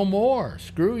 But no more.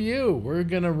 Screw you. We're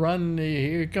going to run,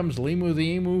 here comes Limu the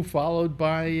Emu, followed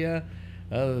by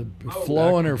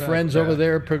Flo and her friends over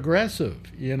there at Progressive,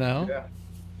 Yeah.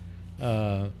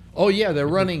 They're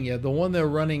running, the one they're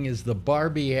running is the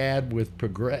Barbie ad with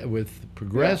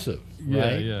Progressive.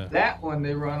 Yeah, right? yeah. That one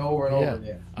they run over and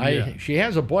over again. She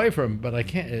has a boyfriend, but I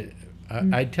can't.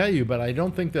 I tell you, but I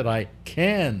don't think that I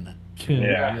can.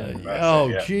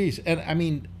 Geez, and I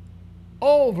mean,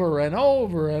 over and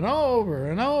over and over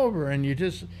and over, and you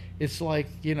just—it's like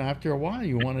after a while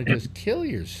you want to just kill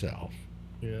yourself.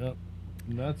 Yeah,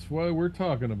 and that's why we're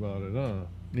talking about it, huh?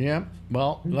 Yeah.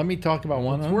 Well, let me talk about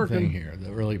one other working. thing here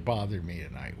that really bothered me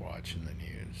tonight watching the news.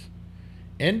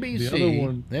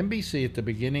 NBC at the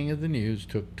beginning of the news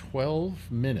took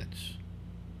 12 minutes.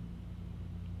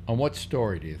 On what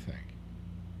story do you think?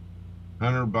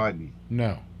 Hunter Biden.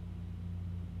 No.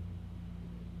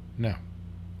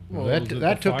 Well,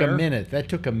 that took a minute. That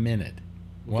took a minute.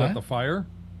 Was that the fire?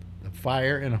 The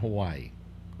fire in Hawaii.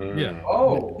 Yeah.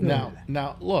 Oh.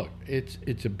 Now look,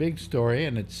 it's a big story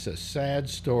and it's a sad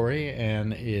story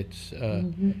and it's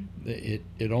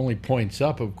it only points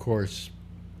up, of course,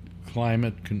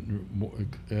 climate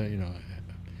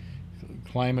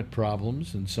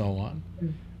problems and so on.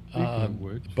 Of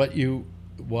which. But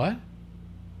what?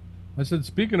 I said,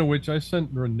 speaking of which, I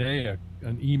sent Renee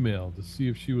an email to see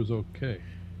if she was okay.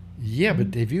 Yeah,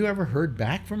 but have you ever heard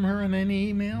back from her in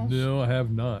any emails? No, I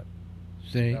have not.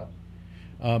 See? No.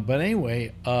 But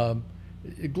anyway,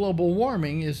 global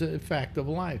warming is a fact of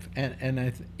life,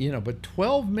 and but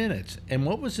 12 minutes. And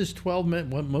what was this 12 minute?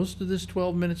 What most of this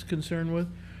 12 minutes concerned with?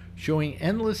 Showing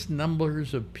endless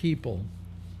numbers of people.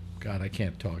 God, I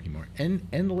can't talk anymore.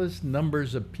 Endless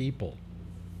numbers of people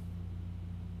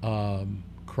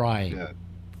crying. Yeah.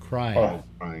 Crying. Oh,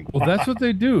 crying. Well, that's what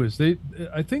they do.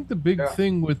 I think the big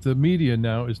thing with the media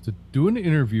now is to do an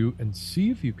interview and see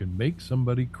if you can make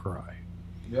somebody cry.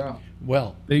 Yeah.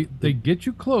 Well, They get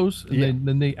you close, and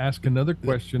then they ask another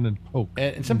question and poke.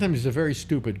 and sometimes it's a very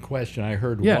stupid question. I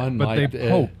heard Yeah, one but like, they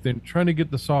poke. They're trying to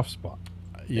get the soft spot.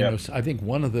 you know, I think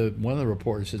one of the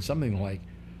reporters said something like,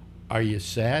 "Are you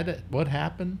sad at what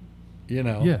happened?" You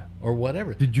know, Yeah. or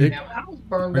whatever. Did you? Yeah, my house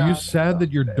burned Are you down. sad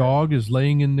that your dog is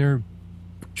laying in there,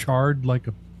 charred like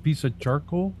a piece of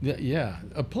charcoal? Yeah,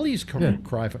 a police Yeah.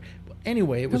 cry for.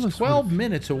 Anyway, it was Tell us 12 what it-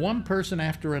 minutes of one person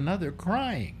after another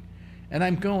crying, and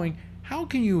I'm going, how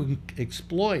can you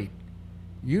exploit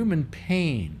human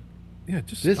pain Yeah,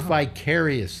 just this stop.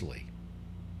 vicariously?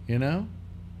 You know?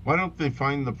 Why don't they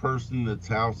find the person that's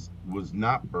house was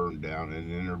not burned down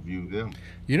and interview them?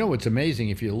 You know what's amazing?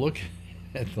 If you look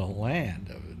at the land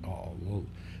of it all,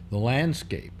 the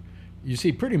landscape, you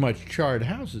see pretty much charred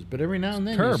houses, but every now and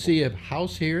then terrible. you see a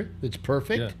house here that's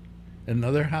perfect, Yeah.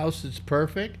 another house that's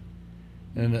perfect,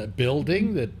 and a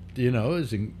building that, you know,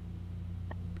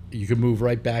 you can move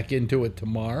right back into it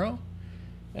tomorrow.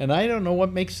 And I don't know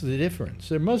what makes the difference.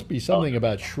 There must be something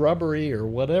about shrubbery or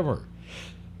whatever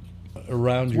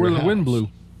around your Where the house. wind blew.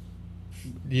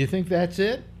 Do you think that's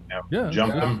it? Yeah.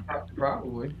 Jump Yeah, them.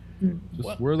 probably.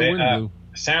 Just where the They, wind blew.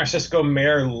 San Francisco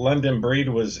Mayor London Breed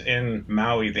was in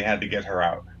Maui. They had to get her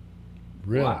out.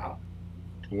 Really? Wow.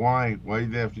 Why? Why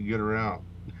did they have to get her out?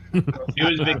 She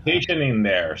was vacationing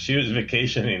there.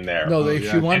 No, they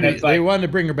yeah. she wanted And it's they like- wanted to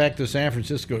bring her back to San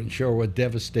Francisco and show her what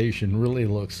devastation really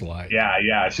looks like.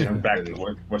 Yeah. She went back to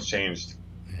what's changed.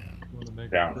 Want to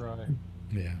make Yeah. her cry.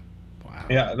 Yeah. Wow.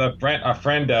 Yeah, our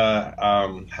friend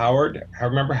Howard. I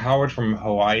remember Howard from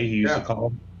Hawaii. He used to Yeah.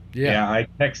 call. Yeah. I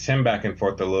text him back and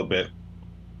forth a little bit.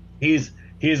 He's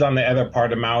on the other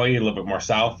part of Maui, a little bit more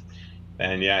south,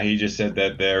 and yeah, he just said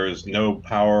that there is no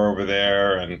power over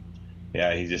there, and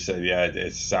yeah, he just said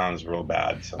it sounds real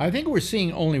bad. So I think we're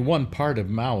seeing only one part of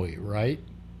Maui, right?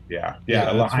 yeah,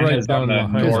 that's Lahaina's right on down the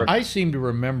Lahaina. 'Cause north. I seem to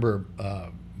remember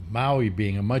Maui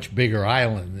being a much bigger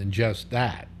island than just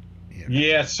that. you know?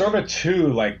 Yeah, sort of two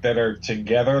like that are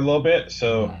together a little bit.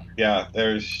 So yeah,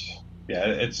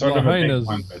 it's sort of a big Lahaina's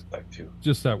one, but like two.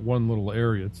 Just that one little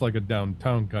area. It's like a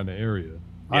downtown kind of area.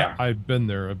 Yeah. I've been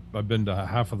there. I've been to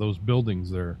half of those buildings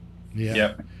there, Yeah.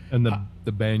 Yep. and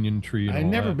the banyan tree. And I've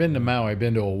all never that. been to Maui. I've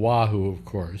been to Oahu, of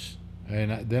course,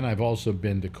 and then I've also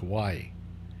been to Kauai.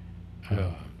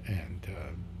 Yeah.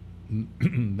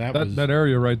 That That was. that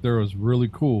area right there was really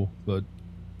cool, but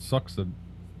sucks that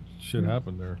shit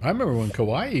happened there. I remember when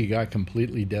Kauai got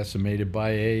completely decimated by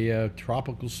a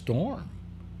tropical storm.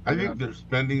 I think they're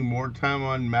spending more time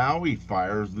on Maui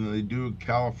fires than they do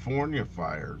California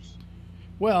fires.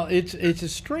 Well, it's a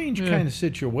strange kind of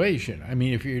situation. I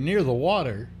mean, if you're near the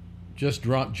water, just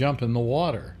jump in the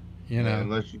water. You know, Yeah,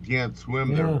 unless you can't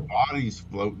swim, their bodies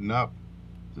floating up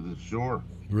to the shore.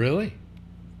 really?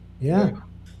 Yeah.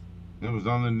 It was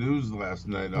on the news last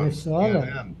night. I saw that.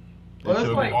 CNN. Well, They it's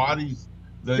showed like bodies.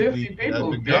 50 people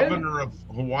The dead. governor of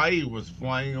Hawaii was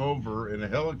flying over in a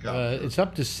helicopter. It's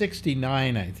up to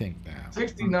 69, I think now.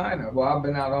 69. Well, I've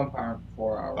been out umpiring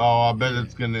for 4 hours. Oh, I bet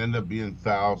it's going to end up being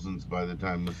thousands by the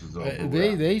time this is over.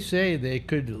 They say they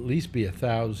could at least be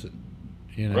 1,000.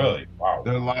 You know. Really? Wow.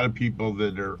 There are a lot of people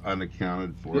that are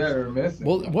unaccounted for. Yeah, they're missing.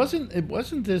 Well,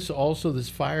 wasn't this also this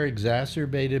fire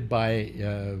exacerbated by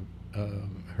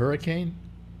hurricane?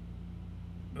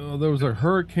 There was a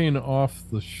hurricane off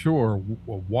the shore,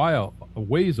 a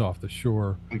ways off the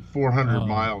shore. Like 400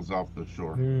 miles off the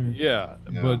shore. Yeah,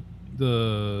 Yeah. but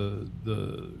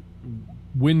the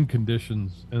wind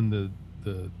conditions and the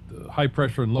high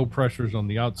pressure and low pressures on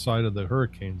the outside of the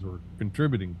hurricanes were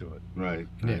contributing to it. Right.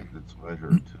 Yeah. That's what I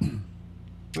heard too.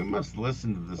 We must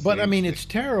listen to this. But I mean, it's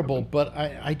terrible. But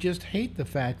I just hate the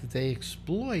fact that they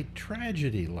exploit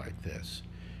tragedy like this.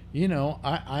 You know,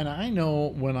 I know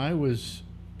when I was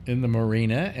in the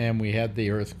marina and we had the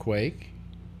earthquake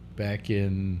back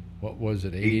in, what was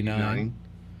it, 89?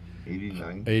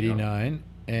 89. 89.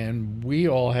 And we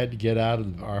all had to get out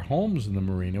of our homes in the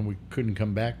marina. We couldn't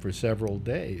come back for several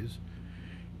days.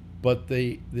 But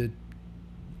the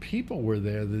people were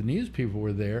there, the news people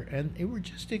were there, and they were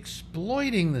just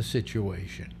exploiting the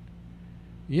situation.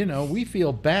 You know, we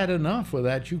feel bad enough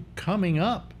without you coming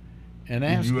up and Did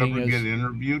asking you ever us. get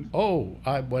interviewed? Oh,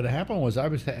 what happened was I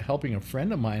was helping a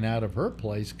friend of mine out of her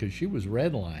place because she was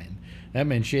redlined. That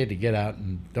meant she had to get out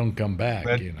and don't come back.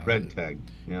 Red, you know. red tag.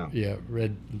 Yeah. Yeah,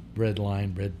 red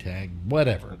line, red tag,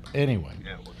 whatever. Anyway,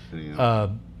 Yeah.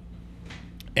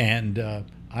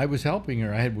 I was helping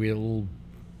her. We had a little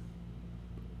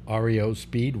REO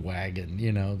speed wagon,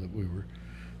 you know, that we were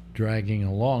dragging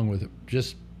along with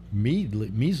just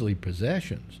measly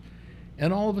possessions.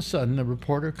 And all of a sudden, a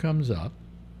reporter comes up,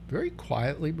 very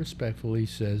quietly, respectfully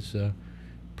says,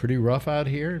 pretty rough out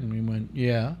here? And we went,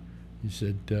 yeah. He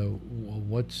said, well,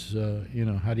 what's,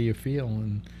 how do you feel?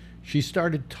 And she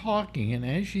started talking, and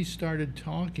as she started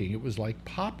talking, it was like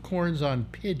popcorns on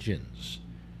pigeons.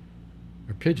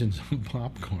 Or pigeons on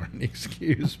popcorn,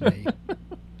 excuse me.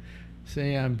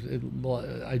 See,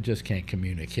 I just can't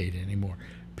communicate anymore.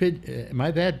 Am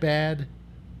I that bad?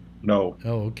 No.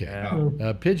 Oh,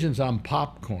 okay. Pigeons on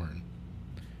popcorn.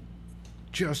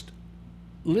 Just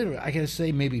literally, I gotta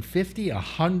say, maybe 50,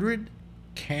 100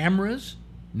 cameras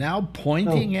now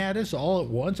pointing at us all at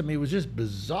once. I mean, it was just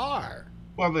bizarre.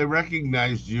 Well, they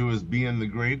recognized you as being the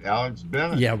great Alex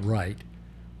Bennett. Yeah, right.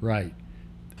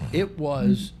 It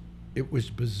was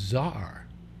bizarre.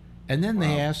 And then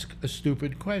they asked a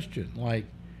stupid question. Like,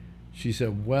 she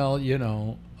said, well,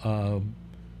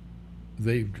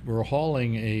 they were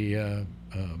hauling a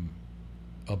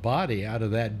body out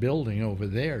of that building over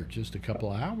there just a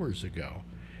couple of hours ago.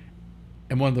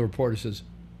 And one of the reporters says,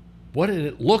 what did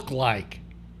it look like?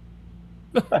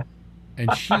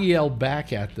 And she yelled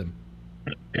back at them,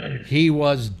 he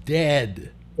was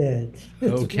dead. Dead.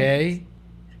 Okay?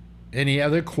 Any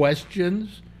other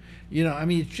questions?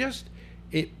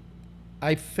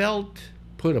 I felt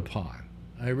put upon.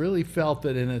 I really felt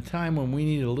that in a time when we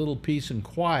needed a little peace and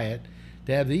quiet,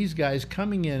 to have these guys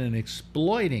coming in and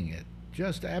exploiting it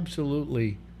just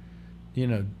absolutely,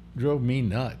 drove me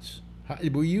nuts.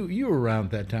 Well, you were around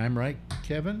at that time, right,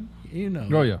 Kevin?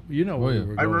 Oh, yeah. We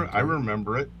were going I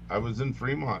remember it. I was in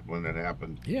Fremont when it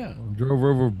happened. Yeah. I drove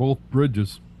over both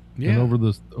bridges. Yeah. And over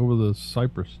the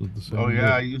Cypress at the same Oh, yeah. day.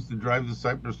 I used to drive the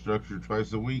Cypress structure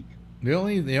twice a week. The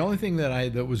only thing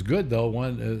that was good though,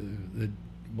 what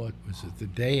was it? The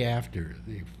day after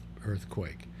the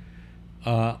earthquake,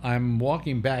 I'm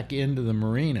walking back into the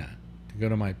marina to go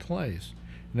to my place,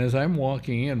 and as I'm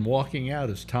walking out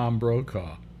is Tom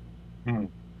Brokaw.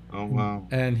 Oh wow!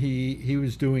 And he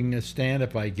was doing a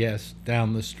stand-up, I guess,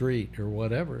 down the street or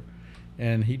whatever,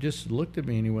 and he just looked at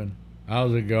me and he went,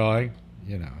 "How's it going?"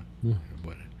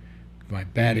 What my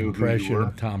bad impression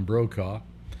of Tom Brokaw.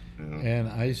 Yeah. And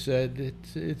I said,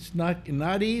 it's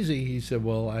not easy. He said,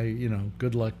 well,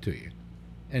 good luck to you.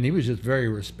 And he was just very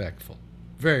respectful,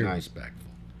 very respectful.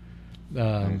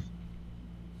 Nice.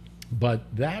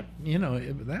 But that,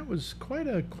 that was quite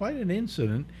an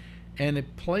incident, and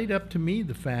it played up to me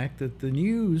the fact that the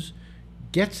news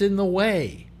gets in the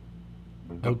way.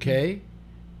 Okay,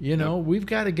 we've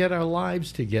got to get our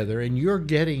lives together, and you're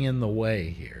getting in the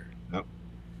way here.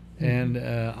 And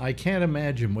I can't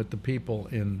imagine what the people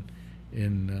in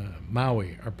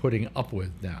Maui are putting up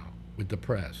with now with the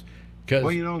press. Well,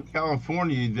 in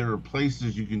California, there are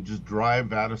places you can just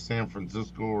drive out of San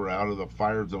Francisco or out of the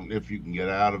fire zone if you can get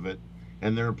out of it.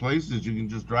 And there are places you can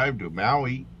just drive to.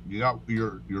 Maui, you got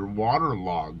your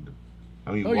waterlogged.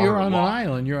 I mean, you're on an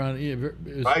island. You're on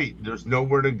right. There's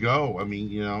nowhere to go. I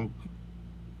mean,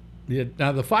 Yeah,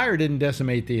 now the fire didn't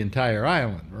decimate the entire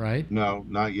island, right? No,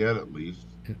 not yet, at least.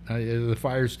 The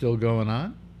fire's still going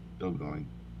on? Still going.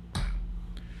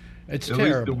 It's terrible.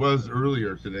 At least it was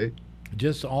earlier today.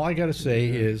 Just all I got to say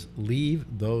is leave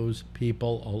those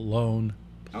people alone,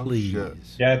 please. Oh,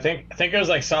 yeah, I think it was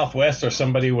like Southwest or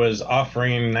somebody was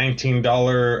offering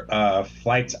 $19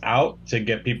 flights out to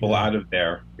get people out of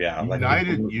there. Yeah,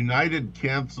 United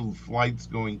canceled flights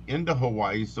going into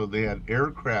Hawaii, so they had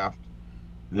aircraft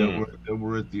that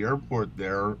were at the airport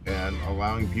there and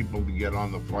allowing people to get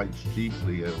on the flights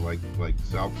cheaply, like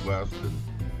Southwest and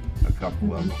a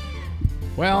couple of them.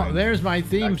 Well, there's my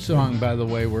theme song, by the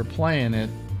way. We're playing it.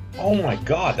 Oh my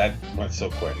God, that went so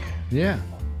quick. Yeah,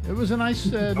 it was a nice.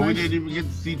 We didn't even get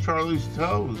to see Charlie's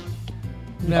toes.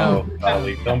 No,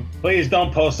 Charlie, please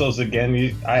don't post those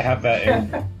again. I have that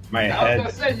in my head. I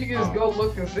was gonna say you can just go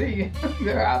look and see.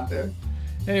 They're out there.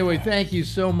 Anyway, thank you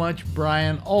so much,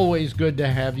 Brian. Always good to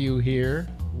have you here.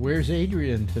 Where's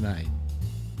Adrian tonight?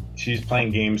 She's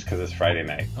playing games because it's Friday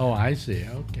night. Oh, I see.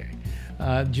 Okay.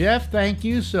 Jeff, thank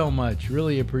you so much.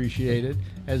 Really appreciate it.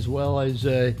 As well as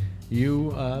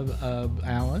you,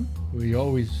 Alan. We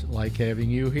always like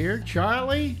having you here.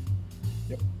 Charlie?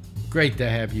 Yep. Great to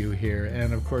have you here.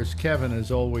 And, of course, Kevin is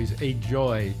always a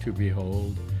joy to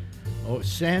behold. Oh,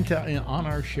 Santa on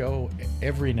our show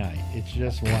every night. It's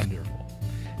just wonderful.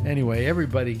 Anyway,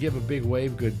 everybody give a big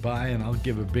wave goodbye, and I'll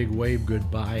give a big wave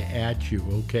goodbye at you,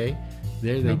 okay?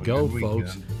 There they go,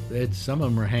 folks. Some of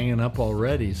them are hanging up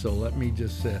already, so let me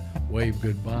just wave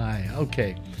goodbye.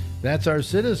 Okay, that's our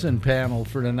citizen panel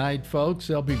for tonight, folks.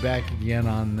 They'll be back again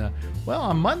on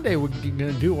Monday. We're going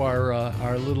to do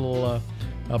our little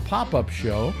pop-up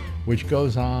show, which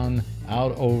goes on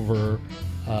out over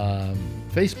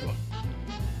Facebook.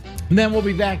 And then we'll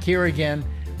be back here again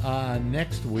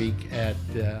next week at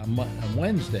on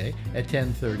Wednesday at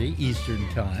 10:30 Eastern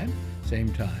Time.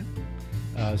 Same time.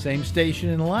 Same station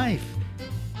in life.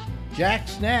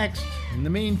 Jack's next. In the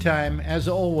meantime, as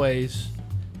always,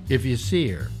 if you see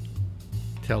her,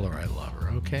 tell her I love her,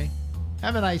 okay?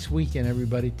 Have a nice weekend,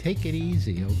 everybody. Take it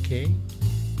easy, okay?